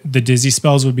the dizzy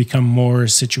spells would become more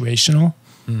situational.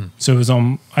 So it was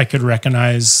I could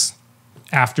recognize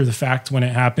after the fact when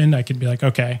it happened. I could be like,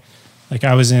 okay, like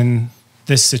I was in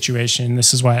this situation.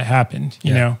 This is why it happened,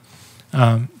 you know?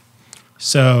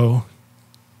 So,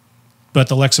 but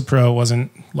the Lexapro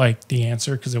wasn't like the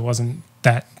answer, because it wasn't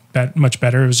that much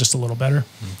better. It was just a little better.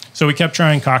 So we kept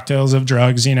trying cocktails of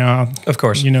drugs, you know. Of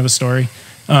course. You know the story.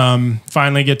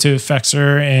 Finally get to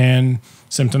Effexor, and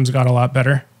symptoms got a lot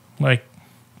better, like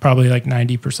probably like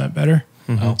 90% better.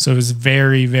 So it was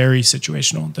very, very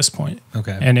situational at this point.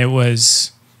 Okay. And it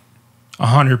was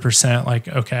 100% like,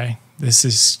 okay, this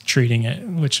is treating it,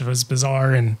 which was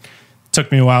bizarre and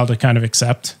took me a while to kind of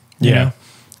accept, you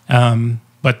know?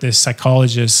 But this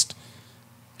psychologist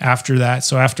after that,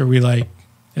 so after we like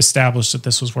established that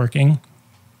this was working,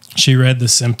 she read the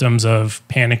symptoms of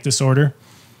panic disorder,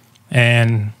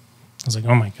 and I was like,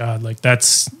 oh my God, like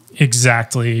that's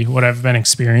exactly what I've been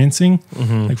experiencing.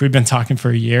 Like we've been talking for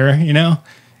a year, you know?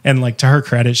 And like to her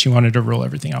credit, she wanted to rule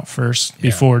everything out first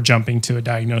before jumping to a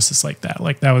diagnosis like that.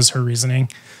 Like that was her reasoning.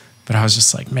 But I was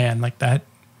just like, man, like that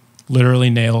literally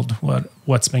nailed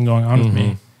what's been going on with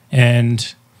me.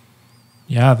 And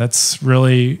yeah, that's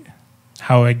really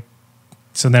how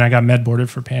so then I got med boarded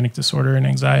for panic disorder and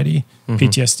anxiety,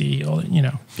 PTSD, all, you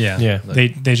know. Yeah.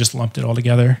 They just lumped it all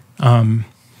together.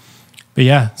 But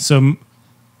yeah, so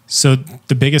So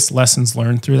the biggest lessons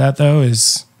learned through that though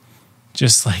is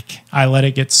just like I let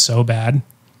it get so bad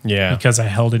because I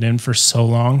held it in for so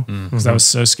long because I was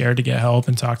so scared to get help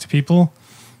and talk to people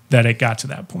that it got to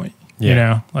that point. You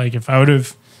know, like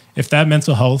if that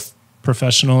mental health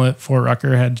professional at Fort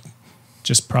Rucker had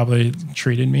just probably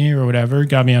treated me or whatever,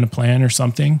 got me on a plan or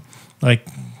something, like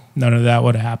none of that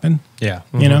would have happened. Yeah.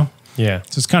 You know? Yeah.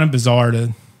 So it's kind of bizarre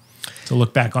to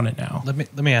look back on it now.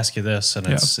 Let me ask you this, and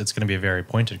it's going to be a very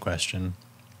pointed question.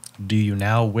 Do you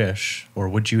now wish, or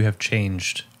would you have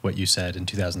changed what you said in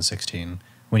 2016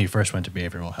 when you first went to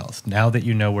behavioral health? Now that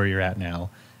you know where you're at now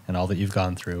and all that you've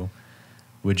gone through,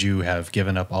 would you have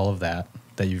given up all of that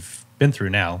you've been through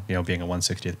now, you know, being a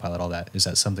 160th pilot, all that? Is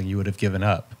that something you would have given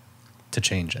up to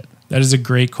change it? That is a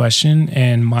great question,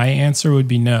 and my answer would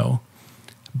be no.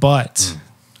 But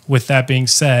with that being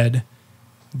said,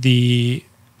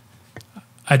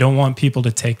 I don't want people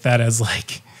to take that as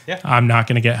like, I'm not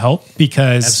going to get help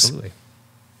because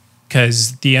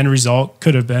the end result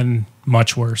could have been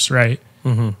much worse, right?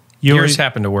 Yours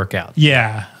happened to work out.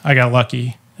 Yeah, I got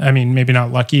lucky. I mean, maybe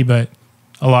not lucky, but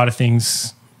a lot of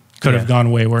things could have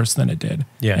gone way worse than it did.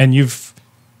 Yeah. And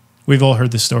we've all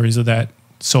heard the stories of that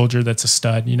soldier that's a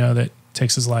stud, you know, that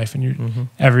takes his life and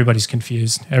everybody's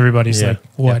confused. Everybody's like,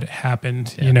 what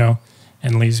happened, you know,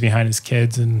 and leaves behind his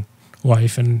kids and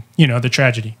wife and, you know, the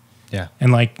tragedy. Yeah.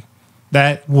 And like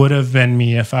that would have been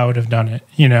me if I would have done it,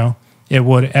 you know.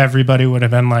 Everybody would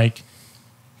have been like,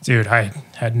 dude, I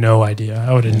had no idea.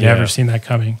 I would have never seen that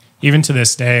coming. Even to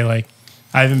this day, like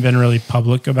I haven't been really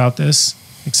public about this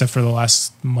except for the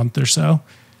last month or so.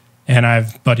 And I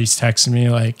have buddies texting me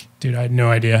like, dude, I had no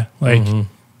idea. Like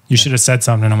you should have said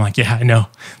something. And I'm like, yeah, I know.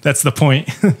 That's the point.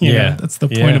 you know, that's the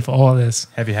point of all of this.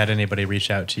 Have you had anybody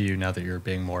reach out to you now that you're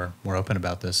being more open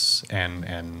about this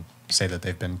and say that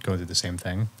they've been going through the same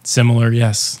thing? Similar,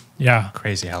 yes. Yeah.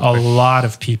 Crazy how a lot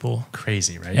of people.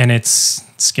 Crazy, right? And it's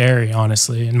scary,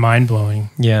 honestly, and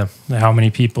mind-blowing. Yeah. How many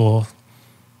people,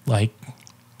 like,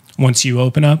 once you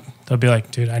open up, they'll be like,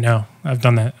 dude, I know. I've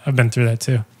done that. I've been through that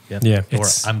too. Yep. Yeah. Or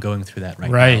I'm going through that right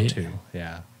now too.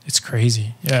 Yeah. It's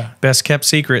crazy. Yeah. Best kept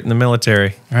secret in the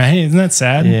military. Right? Isn't that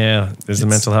sad? Yeah. There's the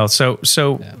mental health.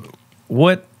 So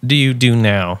what do you do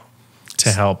now to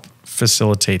help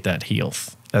facilitate that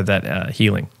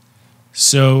healing?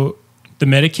 So the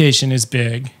medication is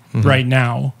big right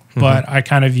now, but I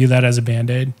kind of view that as a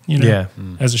Band-Aid, you know,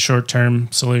 as a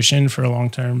short-term solution for a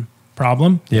long-term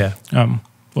problem. Yeah.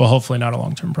 Well, hopefully not a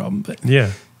long-term problem, but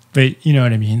but you know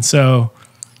what I mean? So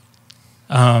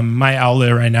my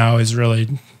outlet right now is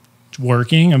really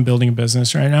working. I'm building a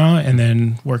business right now and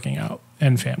then working out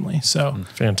and family. So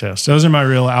fantastic. Those are my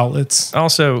real outlets.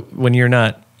 Also, when you're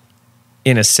not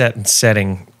in a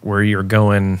setting where you're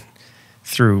going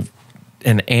through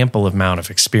an ample amount of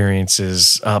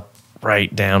experiences, up,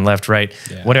 right, down, left, right,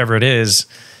 whatever it is,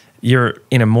 you're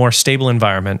in a more stable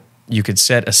environment. You could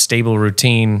set a stable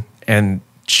routine, and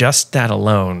just that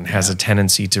alone has a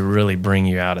tendency to really bring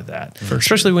you out of that,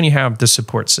 especially when you have the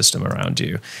support system around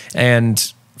you.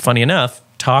 And funny enough,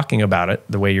 talking about it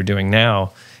the way you're doing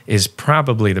now is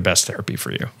probably the best therapy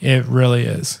for you. It really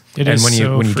is. When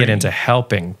you get into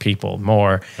helping people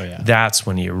more, that's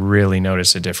when you really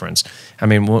notice a difference. I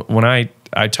mean, when I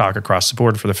talk across the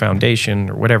board for the foundation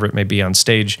or whatever it may be on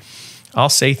stage, I'll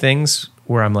say things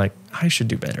where I'm like, I should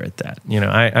do better at that. You know,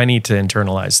 I need to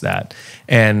internalize that.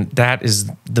 And that is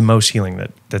the most healing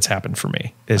that's happened for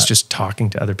me, is just talking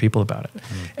to other people about it.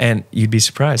 And you'd be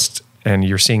surprised, and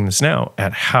you're seeing this now,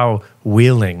 at how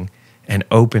willing and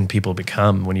open people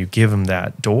become when you give them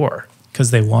that door.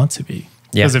 Because they want to be.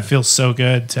 Because it feels so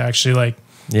good to actually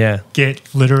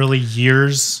get literally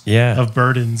years of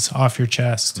burdens off your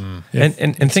chest.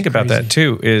 And think about that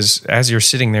too, is as you're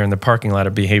sitting there in the parking lot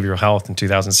of behavioral health in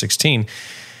 2016,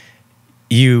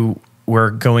 you were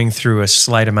going through a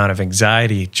slight amount of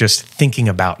anxiety just thinking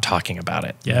about talking about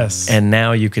it. Yes. And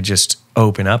now you could just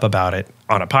open up about it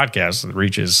on a podcast that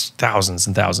reaches thousands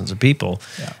and thousands of people.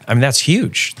 Yeah. I mean, that's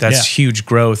huge. That's huge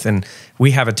growth. And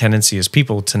we have a tendency as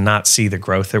people to not see the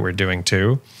growth that we're doing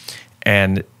too.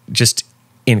 And just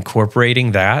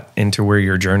incorporating that into where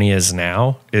your journey is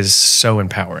now is so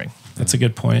empowering. That's a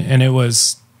good point. And it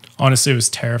was, honestly, it was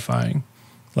terrifying.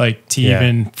 Like to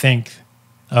even think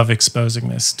of exposing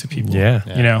this to people. Yeah.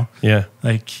 You know? Yeah.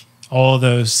 Like all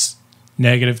those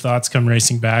negative thoughts come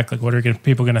racing back. Like, what are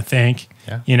people going to think?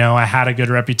 Yeah. You know, I had a good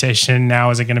reputation. Now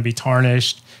is it going to be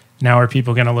tarnished? Now are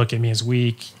people going to look at me as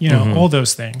weak? You know, all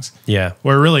those things. Yeah.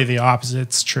 Where really the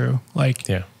opposite's true. Like,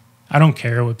 I don't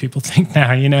care what people think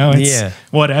now, you know? It's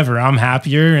whatever. I'm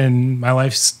happier and my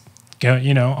life's go,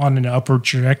 on an upward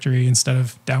trajectory instead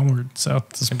of downward. So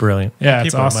It's brilliant. yeah,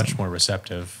 it's People awesome. are much more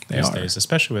receptive They these are. days,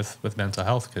 especially with mental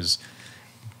health, because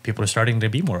people are starting to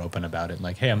be more open about it.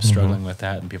 Like, hey, I'm struggling with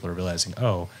that, and people are realizing,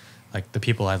 oh, like the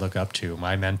people I look up to,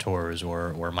 my mentors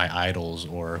or my idols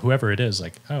or whoever it is,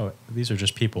 like, oh, these are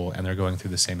just people, and they're going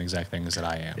through the same exact things that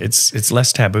I am. It's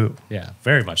less taboo. Yeah,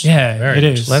 very much. Yeah, very it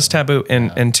much is. so. Less taboo.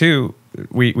 And two,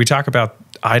 we talk about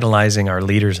idolizing our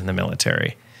leaders in the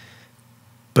military.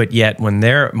 But yet, when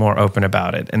they're more open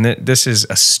about it, and this is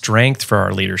a strength for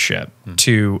our leadership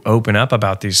to open up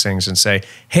about these things and say,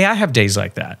 hey, I have days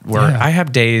like that, where Yeah. I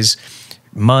have days,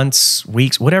 months,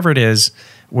 weeks, whatever it is,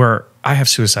 where I have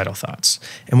suicidal thoughts.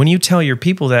 And when you tell your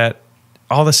people that,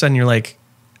 all of a sudden you're like,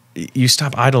 you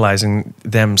stop idolizing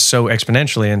them so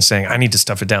exponentially and saying, I need to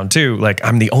stuff it down too. Like,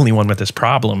 I'm the only one with this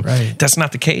problem. Right. That's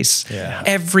not the case. Yeah.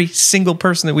 Every single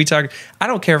person that we talk, I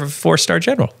don't care if it's a 4-star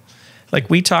general. Like,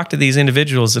 we talk to these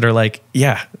individuals that are like,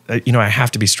 yeah, I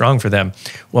have to be strong for them.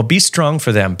 Well, be strong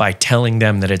for them by telling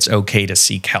them that it's okay to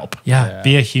seek help. Yeah,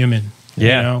 be a human.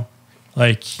 Yeah.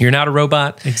 Like, You're not a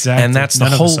robot. Exactly. And that's the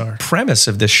None of us whole are. premise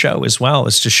of this show as well,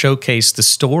 is to showcase the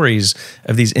stories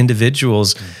of these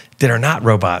individuals that are not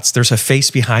robots. There's a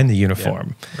face behind the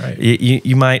uniform. Yeah, right.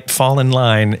 You might fall in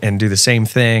line and do the same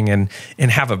thing and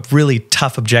have a really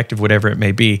tough objective, whatever it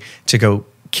may be, to go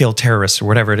kill terrorists or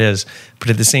whatever it is. But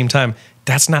at the same time,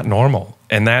 that's not normal.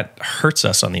 And that hurts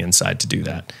us on the inside to do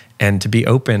that. And to be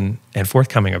open and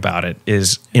forthcoming about it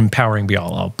is empowering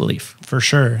beyond all belief. for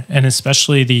sure. And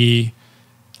especially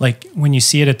like when you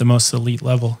see it at the most elite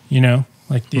level,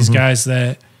 like these guys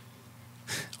that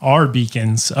are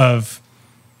beacons of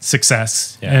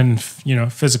success and,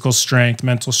 physical strength,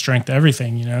 mental strength,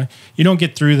 everything, you don't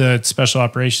get through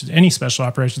the any special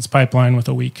operations pipeline with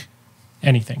a weak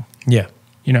anything, Yeah.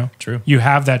 True. You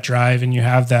have that drive and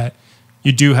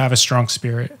you do have a strong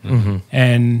spirit.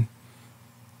 And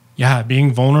yeah,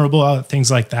 being vulnerable at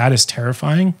things like that is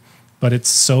terrifying, but it's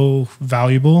so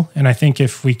valuable. And I think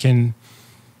if we can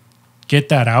get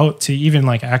that out to even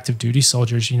like active duty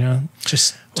soldiers,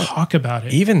 just talk about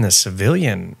it. Even the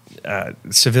civilian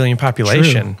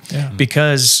population, True. Yeah.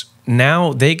 because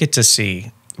now they get to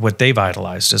see what they've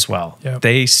idolized as well. Yep.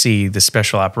 They see the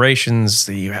special operations,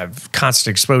 you have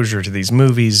constant exposure to these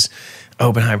movies,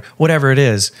 Oppenheimer, whatever it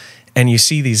is, and you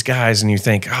see these guys and you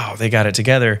think, oh, they got it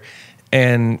together.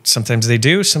 And sometimes they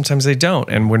do, sometimes they don't.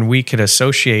 And when we could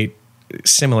associate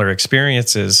similar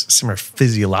experiences, similar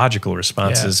physiological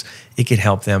responses, it could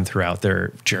help them throughout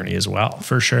their journey as well.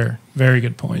 For sure. Very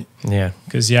good point. Yeah.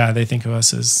 Because, they think of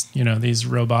us as, these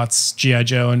robots, G.I.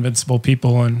 Joe, invincible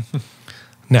people. And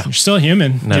No. you're still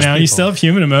human. No. You People. still have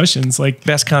human emotions. Like,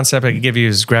 Best concept I could give you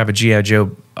is grab a G.I.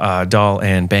 Joe doll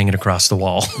and bang it across the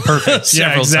wall. Perfect.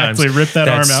 Yeah, exactly. Rip that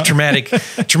arm out.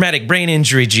 Traumatic brain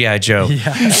injury G.I. Joe.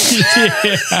 it's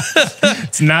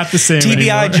not the same TBI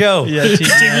anymore. Joe. Yeah,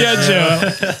 TBI Joe.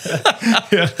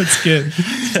 Yeah, that's good.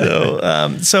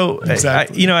 So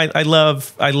Exactly. I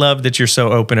love that you're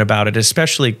so open about it,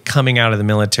 especially coming out of the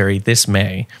military this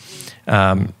May,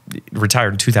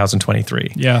 retired in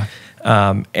 2023. Yeah.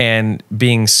 And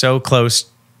being so close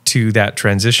to that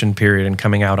transition period and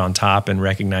coming out on top and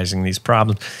recognizing these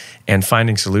problems and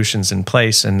finding solutions in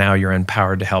place, and now you're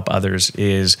empowered to help others,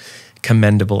 is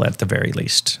commendable at the very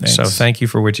least. Thanks. So thank you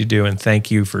for what you do, and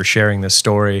thank you for sharing this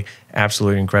story.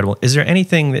 Absolutely incredible. Is there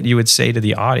anything that you would say to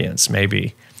the audience,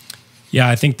 maybe? Yeah,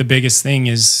 I think the biggest thing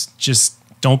is just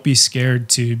don't be scared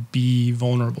to be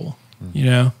vulnerable.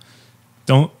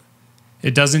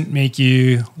 It doesn't make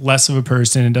you less of a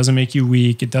person. It doesn't make you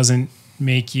weak. It doesn't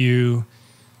make you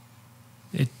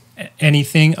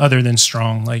anything other than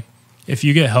strong. Like, if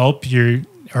you get help,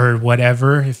 or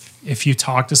whatever, if you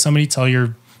talk to somebody, tell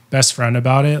your best friend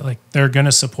about it, like, they're going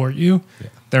to support you. Yeah.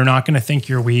 They're not going to think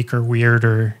you're weak or weird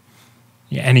or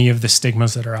any of the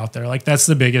stigmas that are out there. Like, that's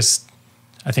the biggest,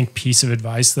 I think, piece of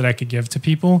advice that I could give to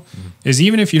people is,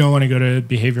 even if you don't want to go to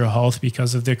behavioral health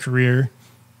because of the career,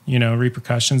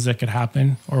 repercussions that could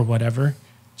happen or whatever,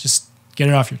 just get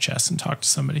it off your chest and talk to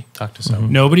somebody. Talk to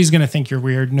someone. Nobody's going to think you're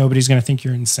weird. Nobody's going to think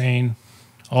you're insane.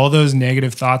 All those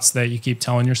negative thoughts that you keep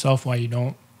telling yourself why you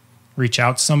don't reach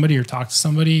out to somebody or talk to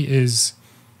somebody is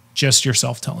just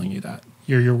yourself telling you that.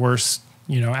 You're your worst,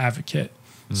 advocate.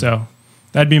 So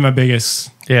that'd be my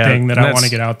biggest thing that I want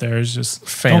to get out there, is just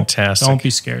fantastic. Don't be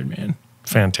scared, man.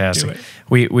 Fantastic.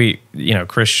 We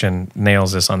Christian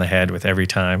nails this on the head with every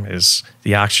time, is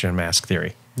the oxygen mask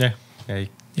theory. Yeah.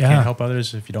 You can't help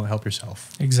others if you don't help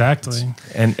yourself. Exactly.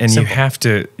 And you have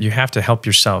to help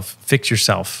yourself, fix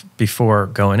yourself before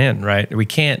going in, right? We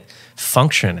can't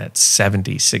function at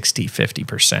 70, 60,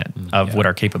 50% of what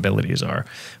our capabilities are.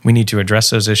 We need to address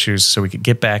those issues so we could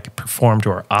get back, perform to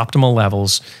our optimal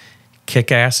levels,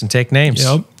 kick ass and take names.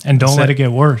 Yep. And don't let it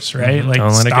get worse, right? Like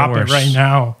stop it right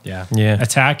now. Yeah.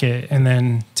 Attack it and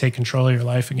then take control of your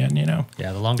life again, you know?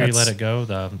 Yeah. The longer you let it go,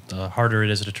 the harder it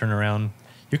is to turn around.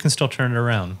 You can still turn it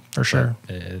around. For sure.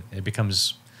 It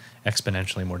becomes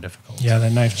exponentially more difficult. Yeah,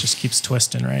 that knife just keeps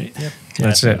twisting, right? Yep.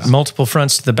 That's it. Multiple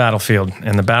fronts to the battlefield.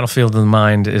 And the battlefield of the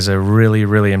mind is a really,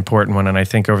 really important one. And I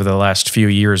think over the last few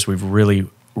years, we've really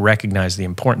recognized the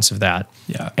importance of that.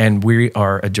 Yeah. And we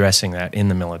are addressing that in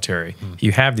the military.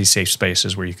 You have these safe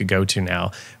spaces where you could go to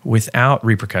now without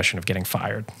repercussion of getting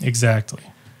fired. Exactly.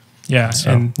 Yeah.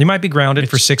 So and you might be grounded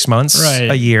for 6 months,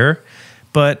 right. a year,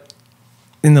 but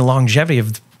in the longevity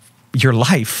of your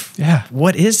life,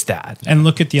 what is that? And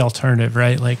look at the alternative,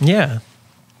 right? Like,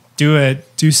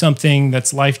 do something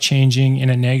that's life-changing in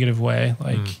a negative way,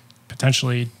 like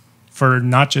potentially for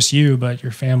not just you, but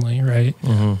your family, right?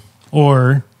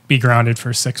 Or be grounded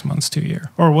for 6 months to a year,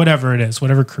 or whatever it is,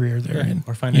 whatever career they're in.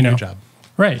 Or find a new job.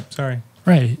 Right. Sorry.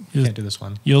 Right. Can't do this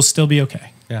one. You'll still be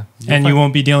okay. Yeah. And you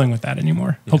won't be dealing with that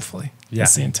anymore, hopefully.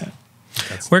 That's the intent.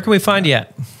 Where can we find you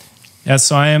at? Yeah,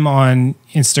 so I am on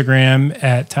Instagram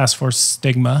at Task Force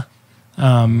Stigma.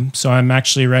 So I'm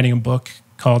actually writing a book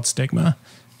called Stigma,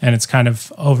 and it's kind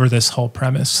of over this whole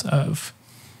premise of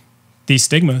these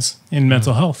stigmas in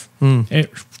mental health,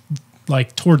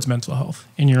 like towards mental health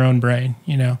in your own brain.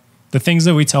 You know, the things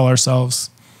that we tell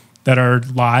ourselves that are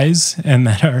lies and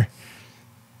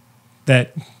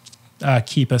that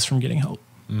keep us from getting help.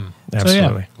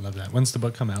 Absolutely. I love that. When's the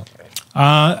book come out?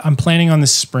 I'm planning on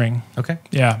this spring. Okay.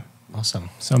 Yeah. Awesome.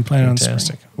 So I'm planning on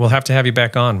spring. We'll have to have you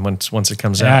back on once it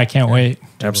comes out. Yeah, I can't wait.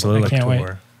 Absolutely. I can't wait.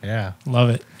 Yeah. Love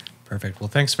it. Perfect. Well,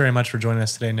 thanks very much for joining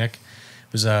us today, Nick.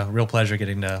 It was a real pleasure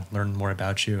getting to learn more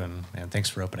about you, and thanks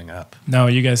for opening up. No,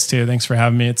 you guys too. Thanks for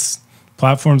having me. It's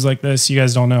platforms like this. You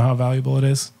guys don't know how valuable it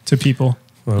is to people.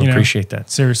 Well, appreciate that.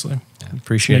 Seriously.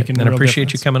 Appreciate it. And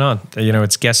appreciate you coming on. You know,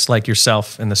 it's guests like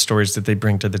yourself and the stories that they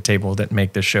bring to the table that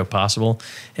make this show possible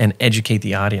and educate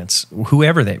the audience,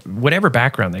 whatever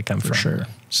background they come from. For sure.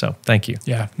 So thank you.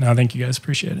 Yeah. No, thank you guys.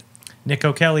 Appreciate it. Nick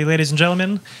O'Kelly, ladies and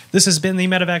gentlemen. This has been the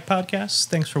Medevac Podcast.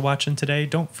 Thanks for watching today.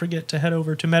 Don't forget to head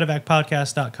over to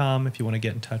medevacpodcast.com if you want to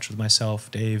get in touch with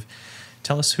myself, Dave.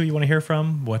 Tell us who you want to hear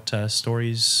from, what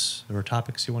stories or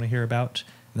topics you want to hear about.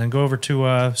 And then go over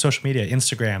to social media,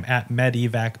 Instagram at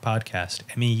Medevac Podcast,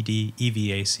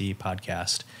 MEDEVAC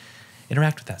Podcast.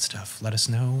 Interact with that stuff. Let us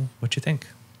know what you think.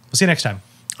 We'll see you next time.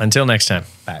 Until next time.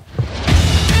 Bye.